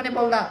अगाडि पनि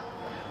बोल्दा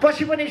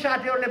पछि पनि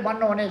साथीहरूले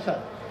भन्नुहुनेछ।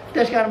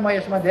 त्यसकारण म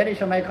यसमा धेरै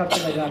समय खर्च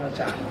गर्न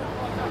चाहन्छु।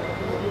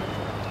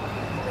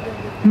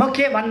 म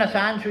के भन्न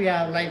चाहन्छु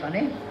यहाँहरूलाई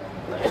भने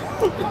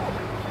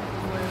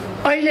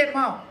अहिले म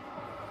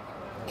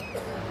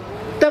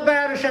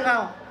तपाईहरुसँग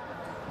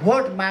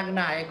भोट माग्न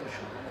आएको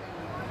छु।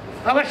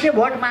 अवश्य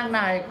भोट माग्न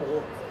आएको हो।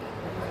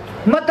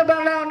 म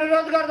तपाईहरुलाई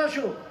अनुरोध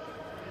गर्दछु,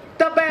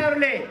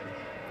 तपाईहरुले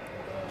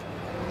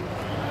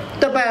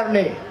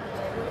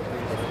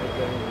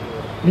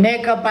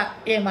नेकपा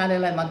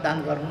एमालेलाई मतदान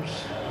गर्नुहोस्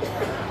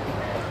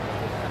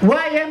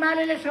वा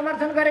एमालेले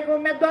समर्थन गरेको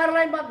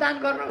उम्मेदवारलाई मतदान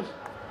गर्नुहोस्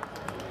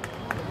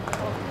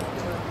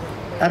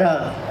र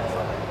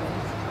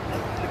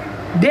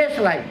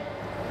देशलाई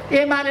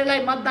एमालेलाई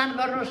मतदान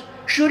गर्नुहोस्।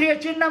 सूर्य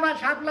चिन्हमा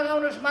छाप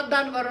लगाउनुहोस्,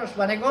 मतदान गर्नुहोस्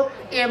भनेको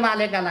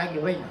एमालेका लागि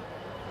होइन।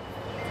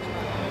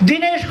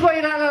 दिनेश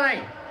कोइरालालाई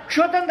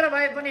स्वतन्त्र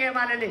भए पनि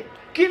एमालेले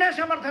किन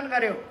समर्थन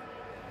गर्यो?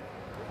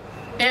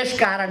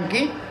 यसकारण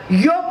कि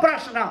यो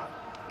प्रश्न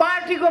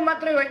पार्टीको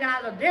मात्रै होइन,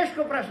 आज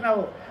देशको प्रश्न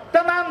हो,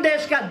 तमाम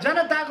देशका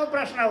जनताको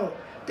प्रश्न हो।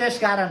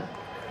 त्यसकारण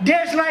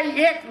देशलाई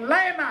एक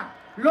लयमा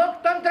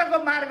लोकतन्त्रको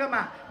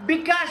मार्गमा,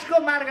 विकासको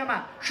मार्गमा,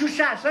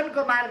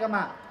 सुशासनको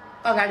मार्गमा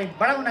अगाडि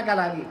बढाउनका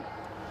लागि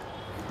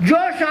जो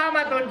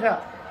सहमत हुन्छ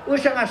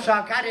उसँग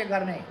सहकार्य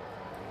गर्ने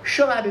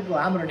स्वाभाविक हो।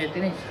 हाम्रो नीति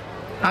नै छ,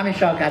 हामी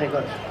सहकार्य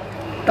गर्छौँ।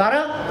 तर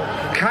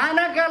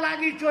खानाका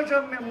लागि चोचो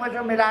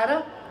मोचो मिलाएर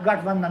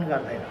गठबन्धन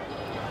गर्दैन।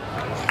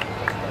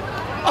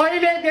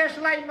 अहिले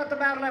देशलाई म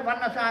तपाईहरुलाई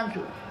भन्न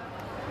चाहन्छु,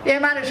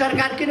 एमाले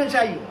सरकार किन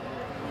चाहियो?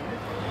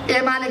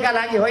 एमालेका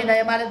लागि होइन।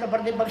 एमाले त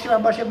प्रतिपक्षमा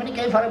बसे पनि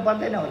केही फरक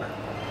पर्दैन होला।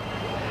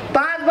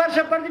 5 वर्ष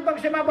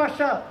प्रतिपक्षमा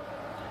बस्छ।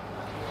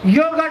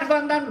 यो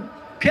गठबन्धन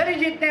फेरि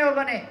जित्ने हो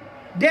भने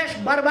देश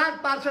बर्बाद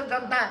पार्छ,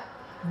 जनता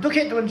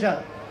दुखित हुन्छ।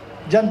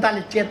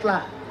 जनताले चेतला,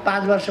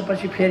 5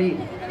 वर्षपछि फेरि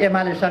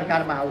एमाले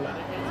सरकारमा आउला।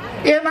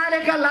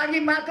 एमालेका लागि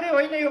मात्रै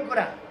होइन यो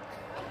कुरा।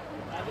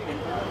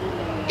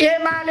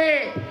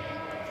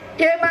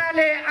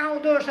 एमाले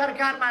आउँदो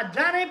सरकारमा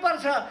जानै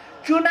पर्छ,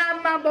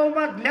 चुनावमा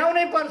बहुमत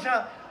ल्याउनै पर्छ,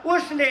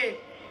 उसले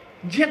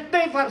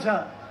जित्नै पर्छ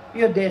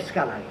यो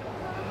देशका लागि।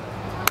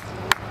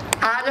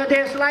 आज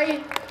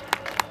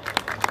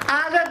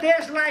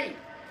देशलाई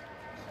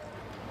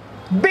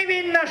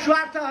विभिन्न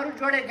स्वार्थहरू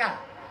जोडेका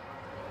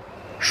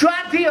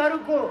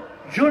स्वार्थीहरूको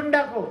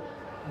झुन्डको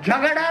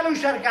झगडालु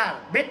सरकार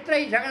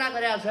भित्रै झगडा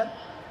गरेका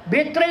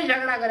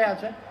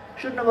छ।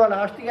 सुन्नुभयो होला,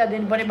 अस्तिका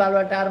दिन पनि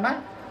बालुवाटारमा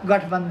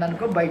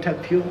गठबन्धनको बैठक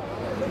थियो।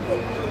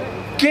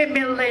 के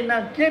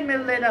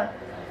मिल्दैन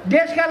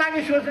देशका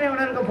लागि सोच्ने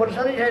उनीहरूको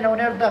फुर्सदै छैन।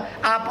 उनीहरू त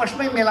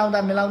आपसमै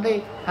मिलाउँदै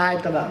आए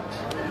त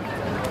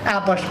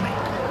आपसमै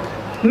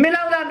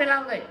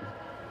मिलाउँदै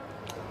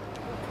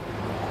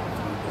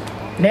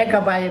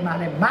नेकपा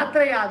एमाले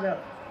मात्रै आज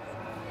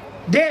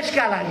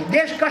देशका लागि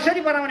देश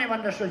कसरी बनाउने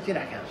भनेर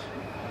सोचिराखेको छ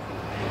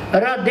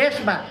र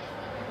देशमा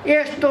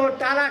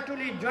यस्तो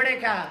टालाटुली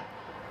जोडेका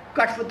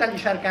कठपुतली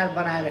सरकार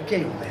बनाएर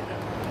केही हुँदैन।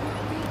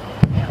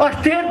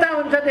 अस्थिरता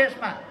हुन्छ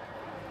देशमा,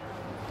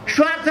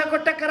 स्वार्थको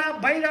टकराव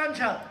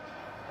भइरहन्छ,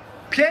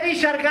 फेरि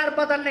सरकार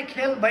बदल्ने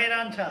खेल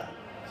भइरहन्छ।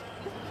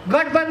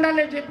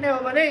 गठबन्धनले जित्ने हो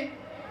भने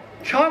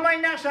 6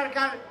 महिना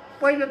सरकार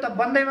पहिलो त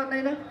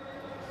बन्दैन,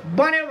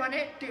 बन्यो भने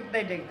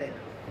टिक्दै टिक्दैन,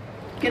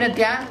 किन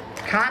त्यहाँ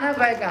खान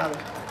गएकाहरू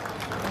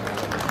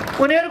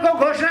उनीहरूको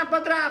घोषणा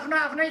पत्र आफ्नो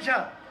आफ्नै छ,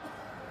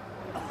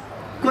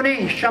 कुनै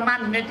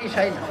समान नीति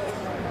छैन।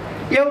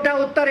 एउटा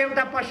उत्तर,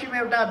 एउटा पश्चिम,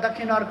 एउटा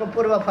दक्षिण, अर्को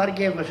पूर्व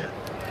फर्किएको छ।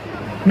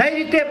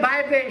 नैऋत्य,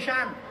 वायव्य,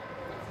 ईशान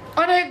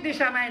अनेक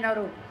दिशामा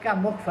यिनीहरूका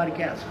मुख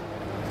फर्किया छ।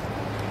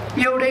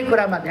 एउटै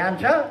कुरामा ध्यान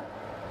छ,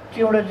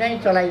 चिउँडो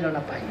चाहिँ चलाइरहन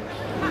पाइयोस्,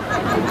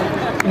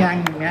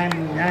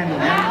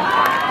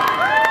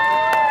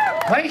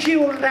 भैँसी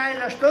उल्टाए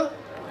जस्तो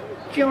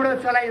चिउँडो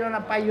चलाइरहन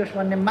पाइयोस्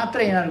भन्ने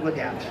मात्रै यिनीहरूको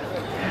ध्यान छ।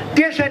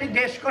 त्यसरी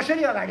देश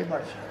कसरी अगाडि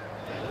बढ्छ?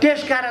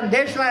 त्यसकारण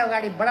देशलाई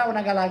अगाडि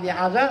बढाउनका लागि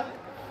आज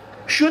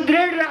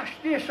सुदृढ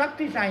राष्ट्रिय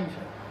शक्ति चाहिन्छ।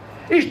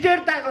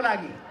 स्थिरताको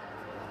लागि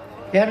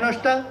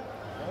हेर्नुहोस् त,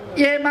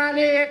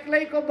 एमाले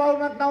एक्लैको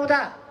बहुमत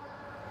नहुँदा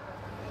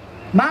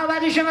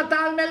माओवादीसँग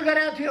तालमेल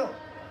गरेको थियो,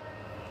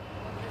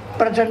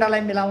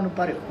 प्रचण्डलाई मिलाउनु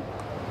पर्यो।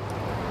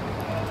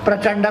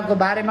 प्रचण्डको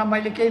बारेमा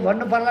मैले केही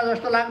भन्नु पर्ला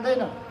जस्तो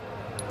लाग्दैन।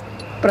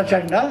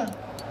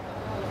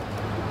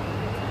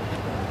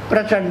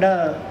 प्रचण्ड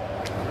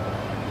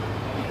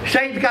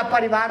शहीदका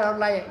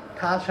परिवारहरूलाई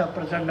थाहा छ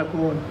प्रचण्ड को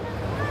हुन्,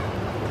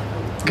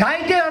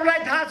 घाइतेहरूलाई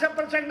थाहा छ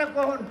प्रचण्ड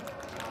को हुन्,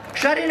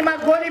 शरीरमा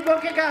गोली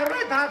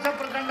बोकेकाहरूलाई थाहा छ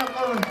प्रचण्ड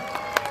को हुन्,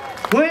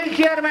 व्हील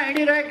चेयरमा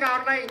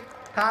हिँडिरहेकाहरूलाई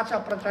थाहा छ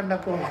प्रचण्ड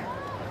को हुन्,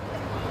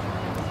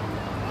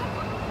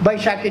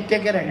 बैशाखी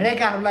टेकेर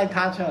हिँडेकाहरूलाई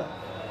थाहा छ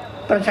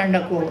प्रचण्ड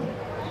को हुन्,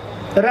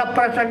 र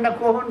प्रचण्ड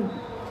को हुन्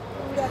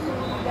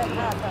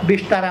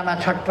बिस्तारामा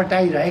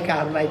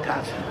छटपटाइरहेकाहरूलाई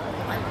थाहा छ।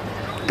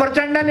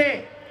 प्रचण्डले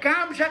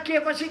काम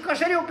सकिएपछि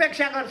कसरी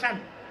उपेक्षा गर्छन्?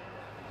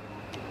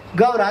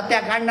 गौर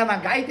हत्याकाण्डमा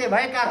घाइते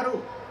भएकाहरू,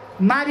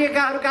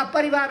 मारिएकाहरूका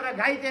परिवार र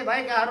घाइते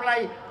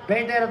भएकाहरूलाई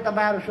भेटेर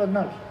तपाईँहरू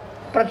सोध्नुहोस्,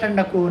 प्रचण्ड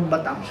को हुन्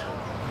बताउँछ।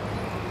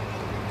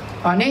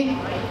 अनि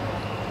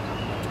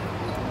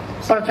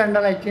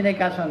प्रचण्डलाई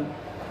चिनेका छन्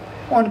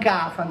उनका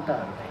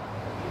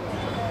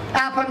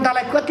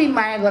आफन्तलाई कति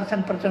माया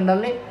गर्छन्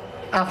प्रचण्डले,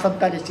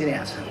 आफन्तले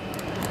चिनेका छन्।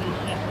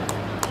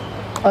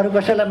 अरू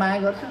कसैलाई माया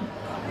गर्छन्?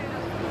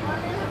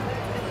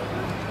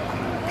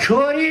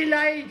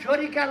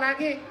 छोरीका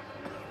लागि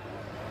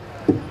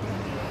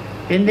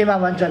हिन्दीमा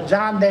भन्छ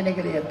जान देने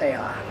के लिए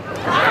तयार।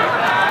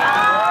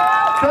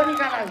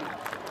 छोरीका लागि,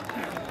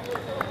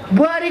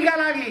 बुहारीका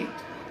लागि,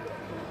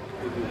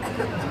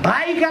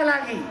 भाइका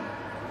लागि,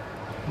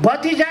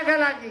 भतिजाका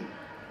लागि,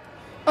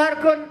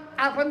 अर्को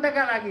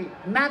आफन्तका लागि,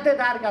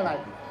 नातेदारका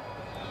लागि।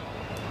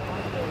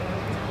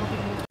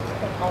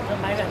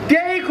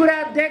 त्यही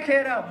कुरा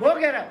देखेर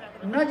भोगेर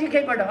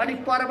नजिकैबाट,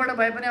 अलिक परबाट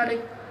भए पनि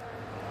अलिक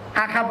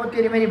आँखा पो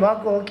तिरिमेरी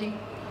भएको हो कि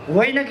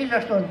होइन कि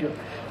जस्तो हुन्थ्यो।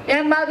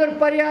 एमबहादुर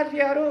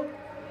परियारजीहरू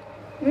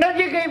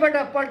नजिकैबाट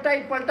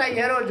पल्टाइ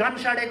हेरो झन्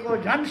सडेको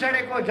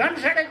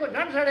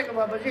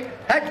भएपछि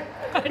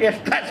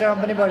यस्तासँग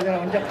पनि बसेर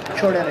हुन्छ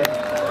छोडेर।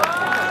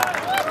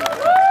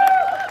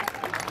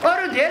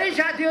 अरू धेरै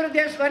साथीहरू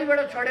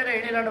देशभरिबाट छोडेर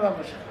हिँडिरहनु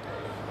भएको छ,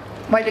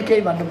 मैले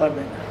केही भन्नु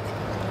पर्दैन।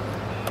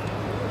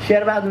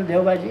 शेरबहादुर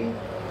देउबाजी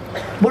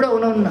बुढो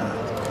हुनुहुन्न,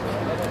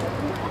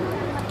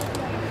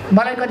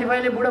 मलाई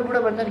कतिपयले बुढो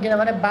भन्छन्,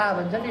 किनभने बा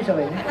भन्छन् नि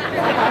सबैले।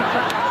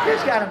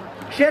 त्यसकारण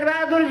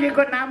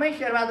शेरबहादुरजीको नामै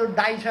शेरबहादुर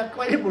दाई छ,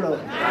 कहिले बुढो हो।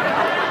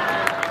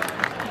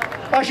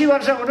 80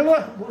 वर्ष हुनुभयो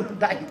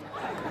दाई,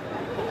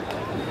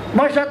 म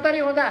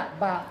 70 हुँदा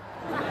बा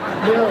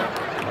बुढो।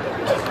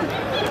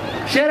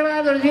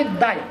 शेरबहादुरजी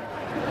दाई।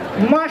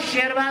 म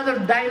शेरबहादुर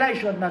दाईलाई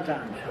सोध्न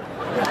चाहन्छु,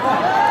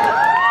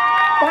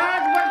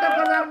 5 पल्ट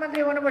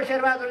प्रधानमन्त्री हुनुभयो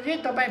शेरबहादुरजी,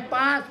 तपाईँ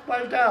 5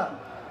 पल्ट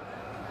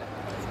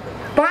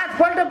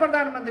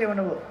प्रधानमन्त्री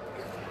हुनुभयो।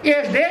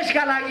 यस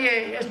देशका लागि,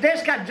 यस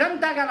देशका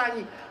जनताका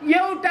लागि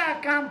एउटा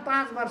काम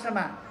 5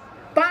 वर्षमा,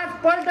 5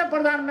 पल्ट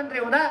प्रधानमन्त्री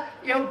हुँदा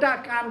एउटा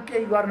काम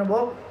केही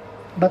गर्नुभयो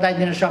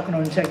बताइदिन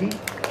सक्नुहुन्छ कि?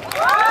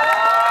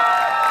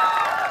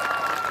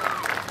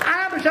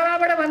 आम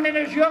सभाबाट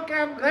भनिदिनुहोस् यो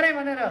काम गरेँ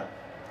भनेर।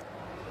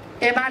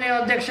 एमाले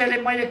अध्यक्षले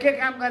मैले के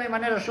काम गरेँ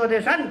भनेर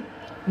सोधेछन्,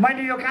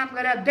 मैले यो काम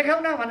गरेर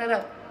देखाउन भनेर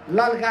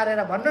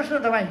ललकारेर भन्नुहोस् न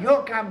तपाईँ यो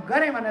काम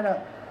गरेँ भनेर।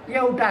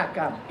 एउटा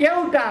काम,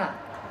 एउटा।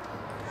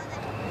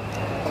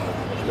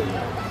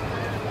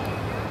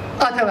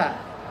 अथवा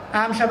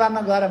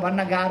आमसभामा गएर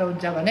भन्न गाह्रो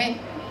हुन्छ भने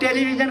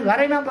टेलिभिजन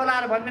घरैमा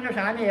बोलाएर भनिदिनुहोस्,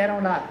 हामी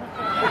हेरौँला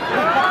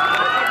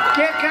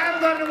के काम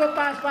गर्नुभयो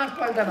 5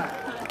 पल्टमा।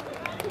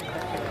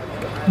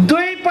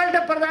 2 पल्ट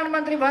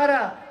प्रधानमन्त्री भएर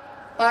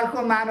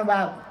अर्को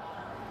महानुभाव,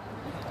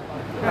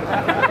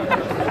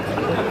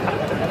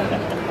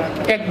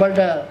 एकपल्ट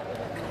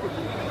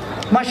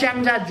म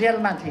स्याङ्जा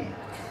जेलमा थिएँ,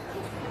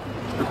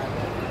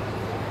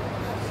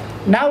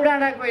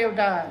 नाउडाँडाको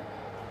एउटा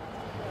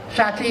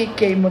साथी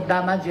केही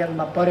मुद्दामा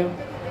जेलमा पर्यो।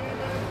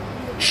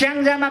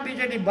 स्याङ्जामा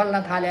बिजुली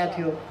बल्न थालेको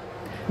थियो,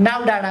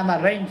 नाउडाँडामा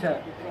रहन्छ।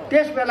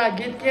 त्यस बेला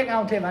गीत के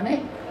गाउँथे भने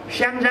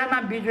स्याङ्जामा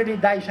बिजुली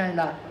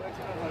दाइसाइला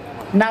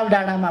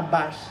नाउडाँडामा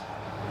बास।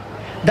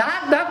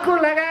 धाक धक्कु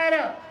लगाएर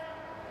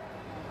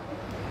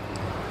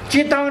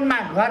चितवनमा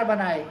घर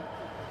बनाए,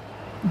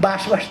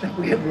 बास बस्न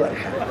पुग्यो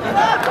गोर्खा।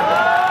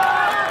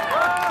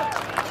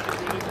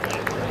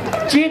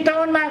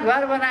 चितवनमा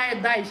घर बनाए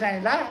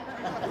दाइसाइला,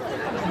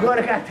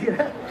 गोर्खातिर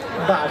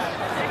बास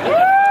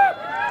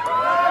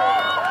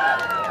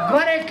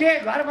गरे। के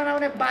घर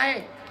बनाउने बाए,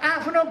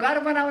 आफ्नो घर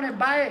बनाउने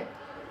बाए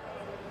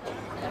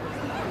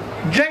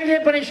जहिले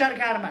पनि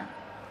सरकारमा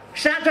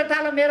साँचो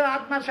तालो मेरो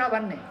हातमा छ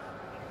भन्ने,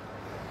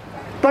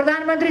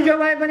 प्रधानमन्त्री जो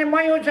भए पनि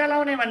मै हो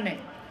चलाउने भन्ने।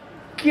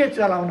 के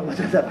चलाउनु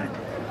पर्छ तपाईँले?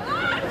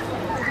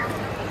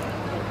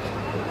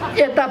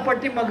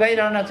 यतापट्टि म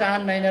गइरहन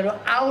चाहन्न। यिनीहरू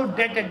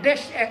आउटडेटेड,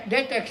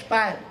 डेट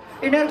एक्सपायर।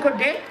 यिनीहरूको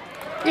डेट,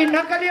 यी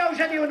नकली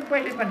औषधि हुन्।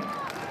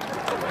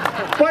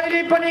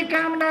 पहिले पनि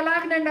काम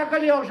नलाग्ने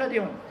नकली औषधि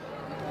हुन्।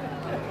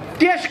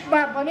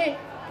 त्यसमा पनि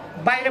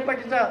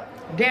बाहिरपट्टि त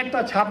डेट त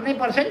छाप्नै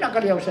पर्छ नि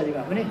नकली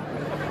औषधिमा पनि,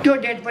 त्यो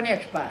डेट पनि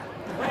एक्सपायर,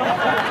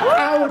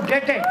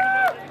 आउटडेटेड।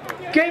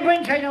 केही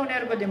पनि छैन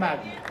उनीहरूको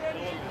दिमागमा।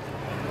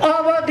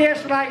 अब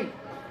देशलाई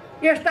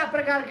यस्ता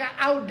प्रकारका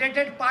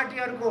आउटडेटेड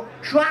पार्टीहरूको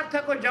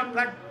स्वार्थको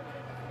जमघट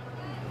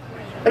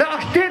र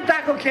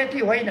अस्थिरताको खेती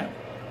होइन,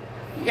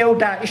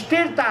 एउटा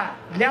स्थिरता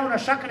ल्याउन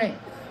सक्ने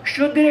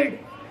सुदृढ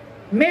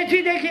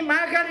मेचीदेखि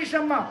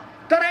महाकालीसम्म,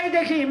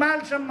 तराईदेखि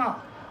हिमालसम्म,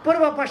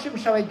 पूर्व पश्चिम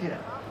सबैतिर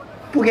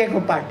पुगेको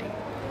पार्टी।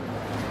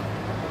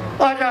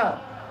 अझ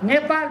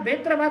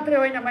नेपालभित्र मात्रै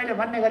होइन, मैले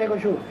भन्ने गरेको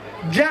छु,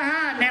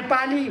 जहाँ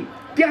नेपाली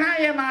त्यहाँ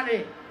एमाले,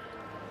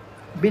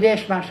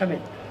 विदेशमा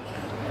समेत,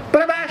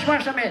 प्रवासमा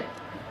समेत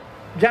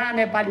जहाँ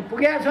नेपाली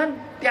पुगेका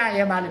छन् त्यहाँ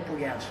एमाले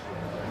पुगेका छ।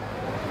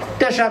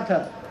 त्यसर्थ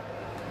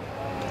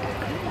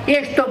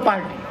यस्तो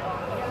पार्टी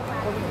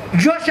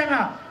जोसँग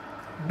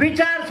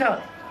विचार छ,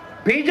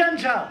 भिजन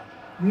छ,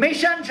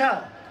 मिसन छ,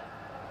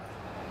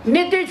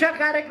 नीति छ,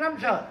 कार्यक्रम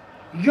छ,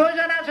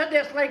 योजना छ,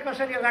 देशलाई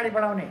कसरी अगाडि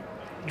बढाउने,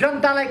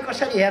 जनतालाई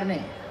कसरी हेर्ने,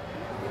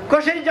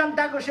 कसरी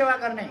जनताको सेवा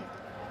गर्ने,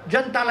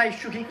 जनतालाई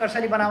सुखी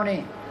कसरी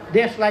बनाउने,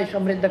 देशलाई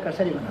समृद्ध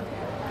कसरी बनाउने,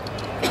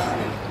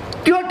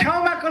 त्यो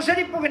ठाउँमा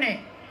कसरी पुग्ने,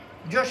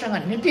 जोसँग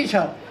नीति छ,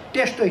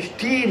 त्यस्तो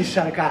स्थिर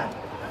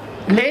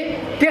सरकारले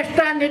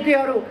त्यस्ता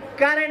नीतिहरू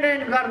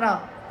कार्यान्वयन गर्न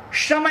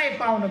समय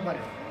पाउनु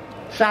पर्यो।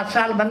 7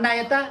 सालभन्दा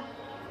यता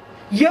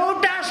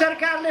एउटा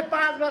सरकारले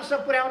 5 वर्ष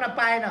पुर्याउन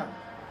पाएन।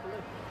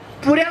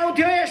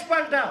 पुर्याउँथ्यो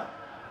यसपल्ट,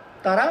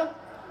 तर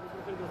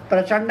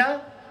प्रचण्ड,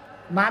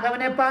 माधव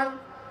नेपाल,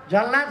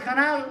 झलनाथ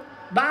खनाल,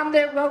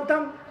 वामदेव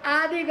गौतम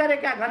आदि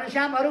गरेका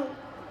घनश्यामहरू,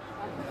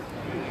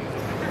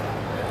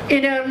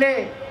 यिनीहरूले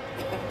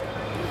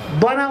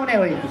बनाउने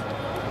होइन,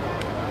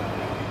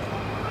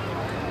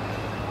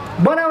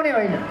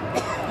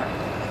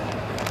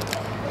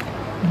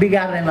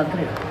 बिगार्ने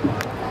मात्रै हो।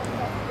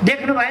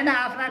 देख्नु भएन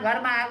आफ्ना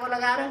घरमा आगो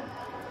लगाएर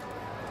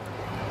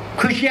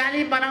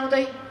खुसियाली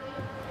बनाउँदै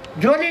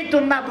झोली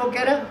तुम्बा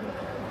बोकेर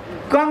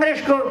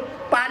कङ्ग्रेसको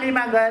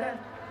पालीमा गएर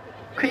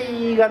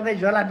खुइ गर्दै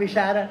झोला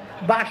बिसाएर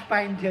बास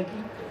पाइन्थ्यो कि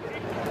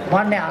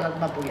भन्ने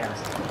हालतमा पुगेको छ।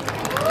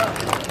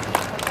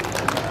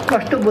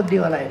 कस्तो बुद्धि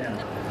होला यिनीहरू।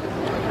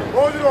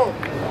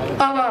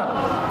 अब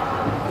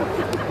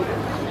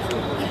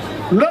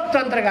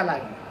लोकतन्त्रका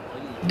लागि,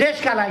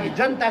 देशका लागि,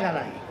 जनताका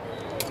लागि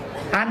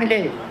हामीले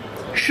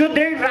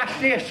सुदृढ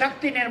राष्ट्रिय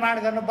शक्ति निर्माण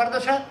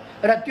गर्नुपर्दछ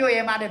र त्यो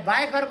एमाले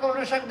बाहेक अर्को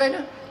हुन सक्दैन।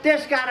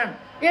 त्यसकारण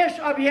यस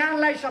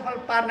अभियानलाई सफल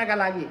पार्नका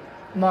लागि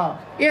म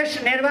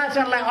यस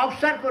निर्वाचनलाई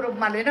अवसरको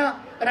रूपमा लिन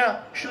र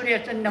सूर्य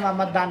चिन्हमा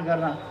मतदान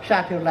गर्न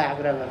साथीहरूलाई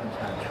आग्रह गर्न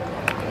चाहन्छु।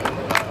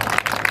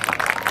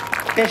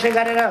 त्यसै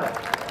गरेर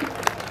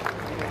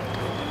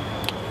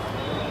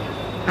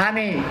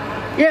हामी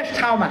यस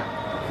ठाउँमा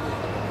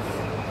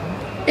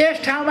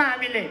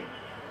हामीले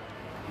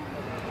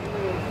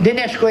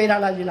दिनेश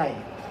कोइरालाजीलाई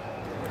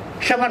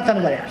समर्थन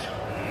गरेका छौँ।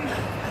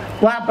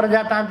 उहाँ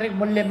प्रजातान्त्रिक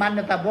मूल्य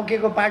मान्यता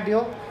बोकेको पार्टी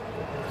हो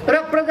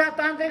र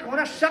प्रजातान्त्रिक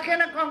हुन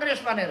सकेन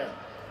कङ्ग्रेस भनेर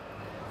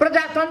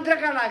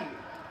प्रजातन्त्रका लागि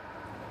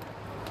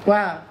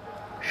उहाँ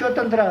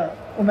स्वतन्त्र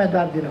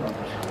उम्मेदवार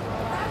दिनुभएको छ।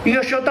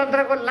 यो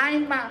स्वतन्त्रको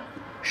लाइनमा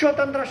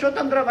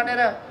स्वतन्त्र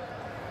भनेर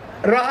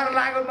रहर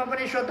लागोमा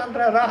पनि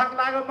स्वतन्त्र, रहर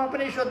लागोमा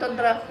पनि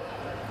स्वतन्त्र।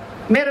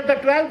 मेरो त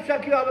 12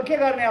 सकियो, अब के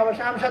गर्ने, अब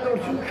सांसद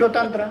उठ्छु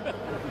स्वतन्त्र,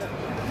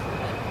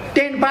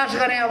 10 पास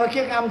गरेँ, अब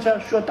के काम छ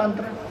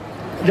स्वतन्त्र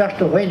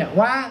जस्तो होइन।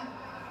 उहाँ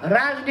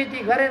राजनीति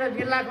गरेर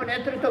जिल्लाको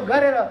नेतृत्व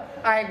गरेर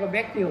आएको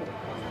व्यक्ति हो,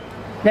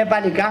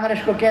 नेपाली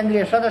काङ्ग्रेसको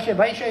केन्द्रीय सदस्य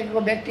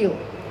भइसकेको व्यक्ति हो।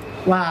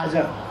 उहाँ आज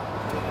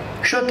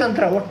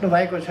स्वतन्त्र उठ्नु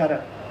भएको छ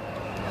र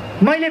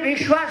मैले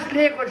विश्वास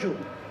लिएको छु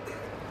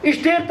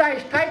स्थिरता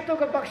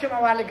स्थायित्वको पक्षमा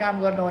उहाँले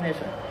काम गर्नुहुनेछ।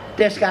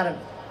 त्यसकारण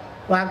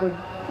उहाँको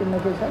चिन्ह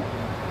के छ?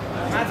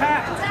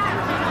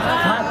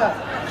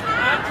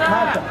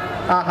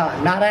 माछा।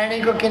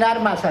 नारायणीको किनार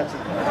माछा छ,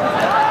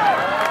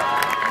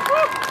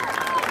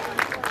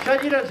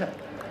 सजिलो छ।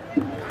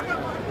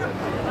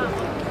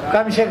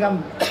 कमसेकम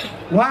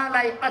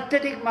उहाँलाई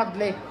अत्यधिक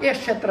मतले यस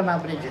क्षेत्रमा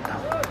पनि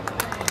जिताउँ।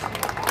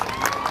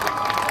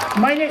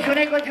 मैले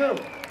सुनेको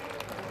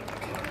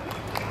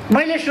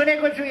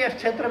छु यस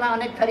क्षेत्रमा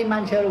अनेक थरी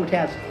मान्छेहरू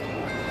उठ्या छन्।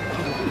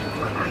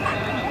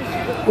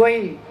 कोही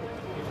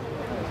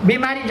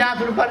बिमारी जाँच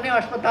हुनुपर्ने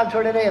अस्पताल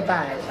छोडेर यता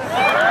आएछ,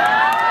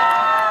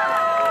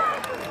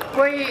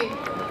 कोही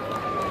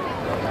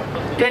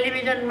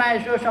टेलिभिजनमा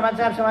यसो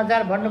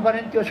समाचार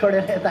भन्नुपर्ने त्यो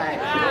छोडेर यता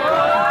आएछ,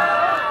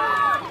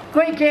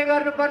 कोही के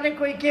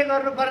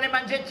गर्नुपर्ने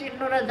मान्छे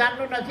चिन्नु न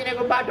जान्नु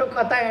नचिनेको बाटो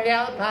कता हिँड्या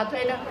हो थाहा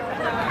छैन,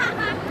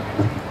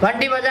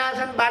 घन्टी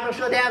बजाएछन्, बाटो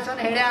सोध्या छन्,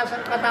 हिँड्या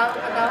छन्, कता हो।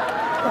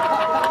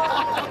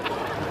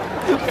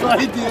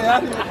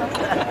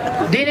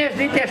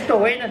 दिनेशजी त्यस्तो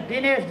होइन,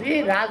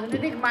 दिनेशजी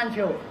राजनीतिक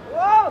मान्छे हो।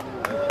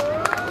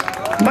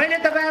 मैले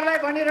तपाईहरुलाई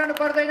भनिरहनु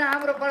पर्दैन,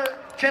 हाम्रो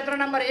क्षेत्र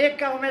नम्बर 1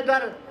 का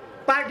उम्मेदवार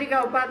पार्टीका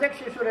उपाध्यक्ष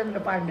सुरेन्द्र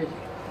पाण्डेजी,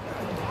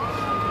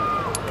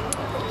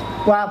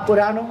 उहाँ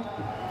पुरानो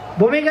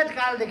भूमिगत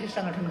कालदेखि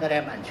संगठन गरे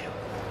मान्छे हो।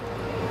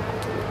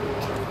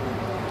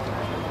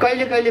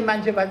 कहिले कहिले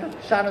मान्छेबाट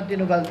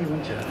सानोतिनो गल्ती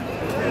हुन्छ,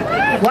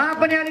 उहाँ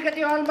पनि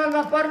अलिकति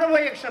अलमलमा पर्नुभयो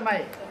एक समय,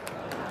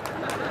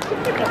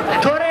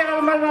 थोरै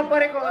अलमलमा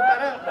परेको हो,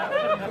 तर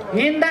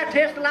हिँड्दा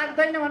ठेस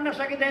लाग्दैन भन्न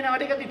सकिँदैन,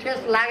 अलिकति ठेस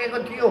लागेको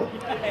थियो,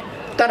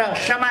 तर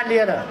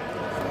सम्हालिएर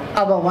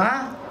अब उहाँ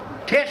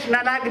ठेस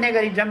नलाग्ने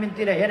गरी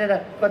जमिनतिर हेरेर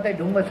कतै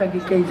ढुङ्गो छ कि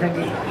केही छ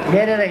कि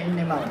हेरेर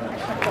हिँड्नेमा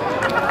हुनुहुन्छ।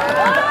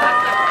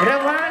 र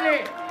उहाँले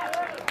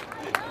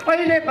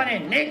पहिले पनि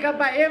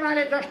नेकपा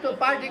एमाले जस्तो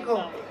पार्टीको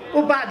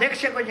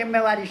उपाध्यक्षको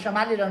जिम्मेवारी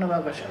सम्हालिरहनु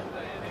भएको छ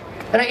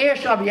र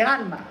यस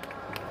अभियानमा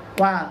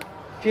उहाँ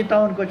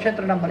चितवनको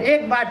क्षेत्र नम्बर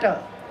 1 बाट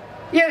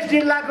यस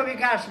जिल्लाको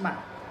विकासमा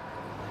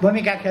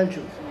भूमिका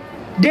खेल्छु,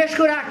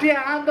 देशको राष्ट्रिय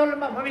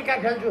आन्दोलनमा भूमिका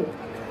खेल्छु,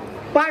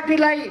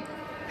 पार्टीलाई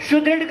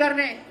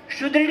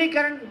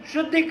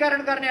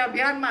शुद्धिकरण गर्ने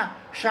अभियानमा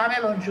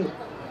सामेल हुन्छु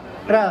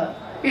र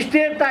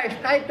स्थिरता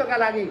स्थायित्वका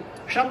लागि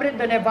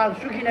समृद्ध नेपाल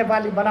सुखी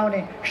नेपाली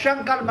बनाउने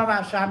संकल्पमा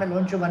सामेल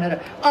हुन्छु भनेर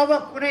अब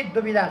कुनै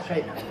दुविधा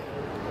छैन।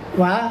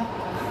 उहाँ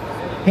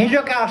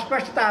हिजोका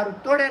अस्पष्टताहरू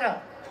तोडेर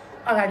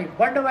अगाडि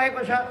बढ्नु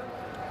भएको छ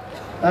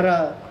र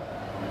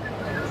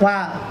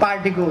उहाँ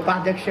पार्टीको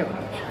उपाध्यक्ष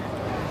हुनुहुन्छ।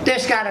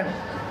 त्यसकारण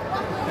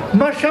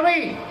म सबै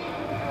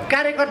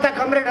कार्यकर्ता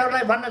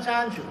कमरेडहरूलाई भन्न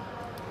चाहन्छु,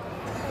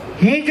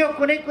 हिजो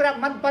कुनै कुरा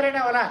मन परेन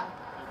होला,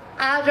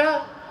 आज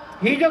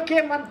हिजो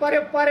के मन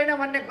पर्यो परेन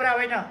भन्ने कुरा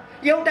होइन,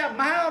 एउटा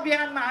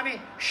महाअभियानमा हामी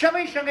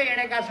सबैसँगै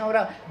हिँडेका छौँ र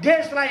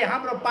देशलाई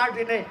हाम्रो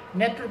पार्टीले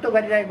नेतृत्व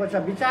गरिरहेको छ।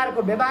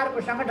 विचारको, व्यवहारको,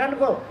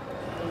 संगठनको,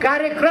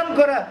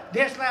 कार्यक्रमको र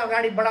देशलाई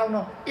अगाडि बढाउन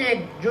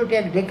एकजुट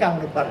ढिक्का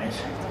हुनुपर्नेछ।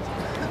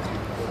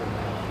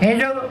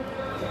 हिजो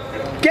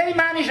केही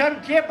मानिसहरू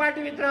थिए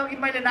पार्टीभित्र, अघि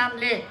मैले नाम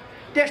लिए,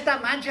 त्यस्ता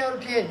मान्छेहरू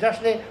थिए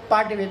जसले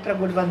पार्टीभित्र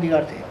गुटबन्दी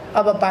गर्थे।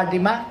 अब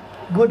पार्टीमा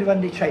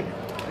गुटबन्दी छैन,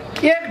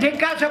 एक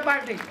ढिक्का छ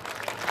पार्टी।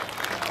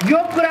 यो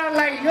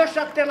कुरालाई, यो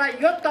सत्यलाई,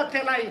 यो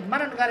तथ्यलाई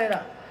मनन गरेर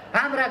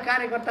हाम्रा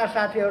कार्यकर्ता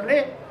साथीहरूले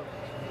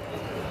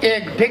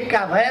एक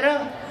ढिक्का भएर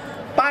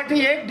पार्टी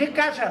एक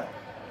ढिक्का छ।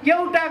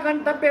 एउटा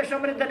गन्तव्य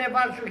समृद्ध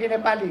नेपाल सुखी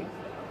नेपाली,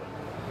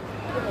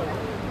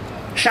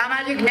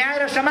 सामाजिक न्याय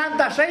र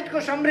समानता सहितको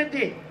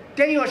समृद्धि,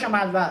 त्यही हो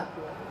समाजवाद।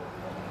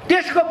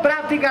 त्यसको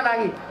प्राप्तिका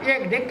लागि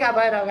एक ढिक्का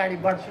भएर अगाडि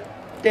बढ्छ।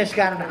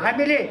 त्यसकारण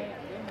हामीले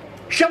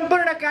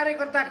सम्पूर्ण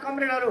कार्यकर्ता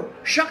कमरेडहरू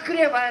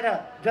सक्रिय भएर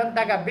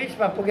जनताका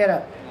बीचमा पुगेर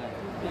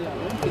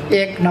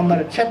 1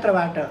 नम्बर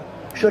क्षेत्रबाट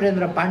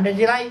सुरेन्द्र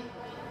पाण्डेजीलाई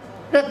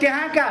र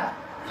त्यहाँका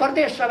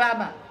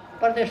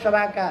प्रदेश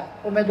सभाका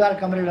उम्मेदवार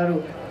कमरेडहरू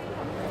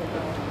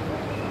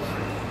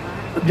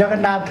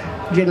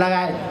जगन्नाथजी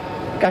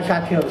लगायतका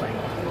साथीहरूलाई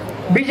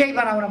विजयी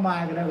बनाउन म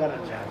आग्रह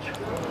गर्न चाहन्छु।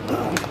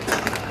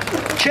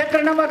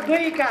 क्षेत्र नम्बर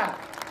 2 का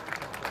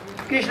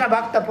कृष्ण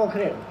भक्त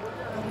पोखरेल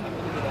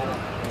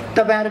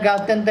तपाईहरुका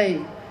अत्यन्तै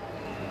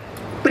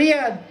प्रिय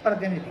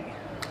प्रतिनिधि,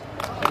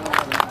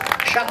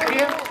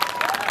 सक्रिय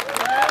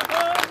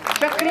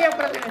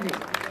प्रतिनिधि,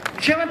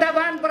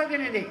 क्षमतावान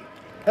प्रतिनिधि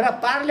र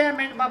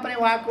पार्लियामेन्टमा पनि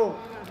उहाँको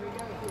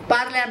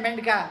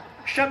पार्लियामेन्टका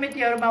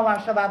समितिहरूमा उहाँ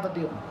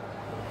सभापति हुन्।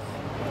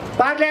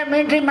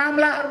 पार्लियामेन्ट्री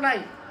मामलाहरूलाई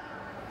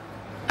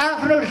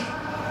आफ्नो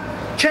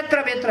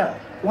क्षेत्रभित्र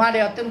उहाँले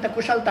अत्यन्त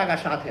कुशलताका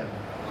साथहरू,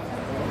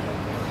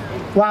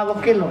 उहाँ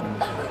वकिल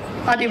हुनुहुन्छ,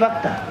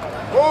 अधिवक्ता,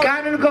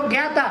 कानुनको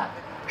ज्ञाता।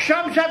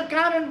 संसद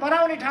कानुन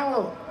बनाउने ठाउँ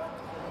हो,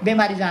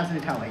 बिमारी जाँच्ने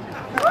ठाउँ होइन,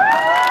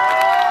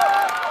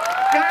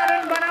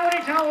 कानुन बनाउने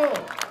ठाउँ हो।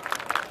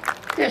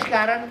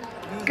 त्यसकारण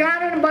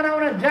कानुन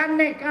बनाउन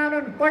जान्ने,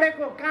 कानुन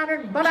पढेको,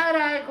 कानुन बनाएर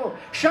आएको,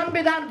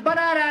 संविधान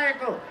बनाएर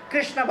आएको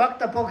कृष्ण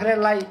भक्त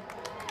पोखरेललाई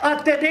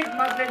अत्यधिक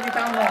मतले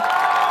जिताउन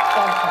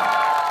पर्छ।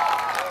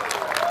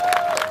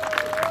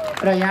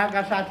 र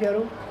यहाँका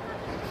साथीहरू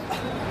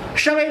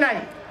सबैलाई,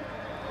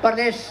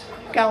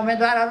 प्रदेशका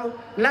उम्मेदवारहरू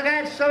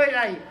लगायत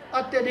सबैलाई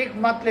अत्यधिक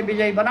मतले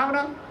विजयी बनाउन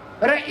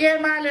र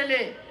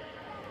एमाले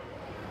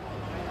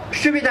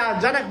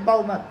सुविधाजनक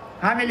बहुमत,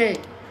 हामीले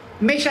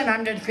मिसन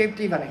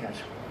 150 भनेका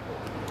छौँ,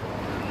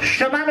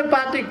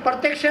 समानुपातिक,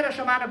 प्रत्यक्ष र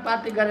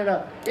समानुपातिक गरेर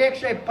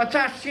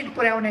 150 सिट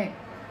पुर्याउने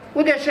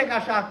उद्देश्यका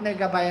साथ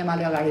नेकपा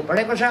एमाले अगाडि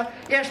बढेको छ।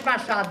 यसमा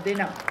साथ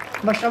दिन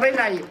म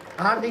सबैलाई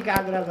हार्दिक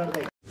आग्रह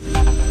गर्दै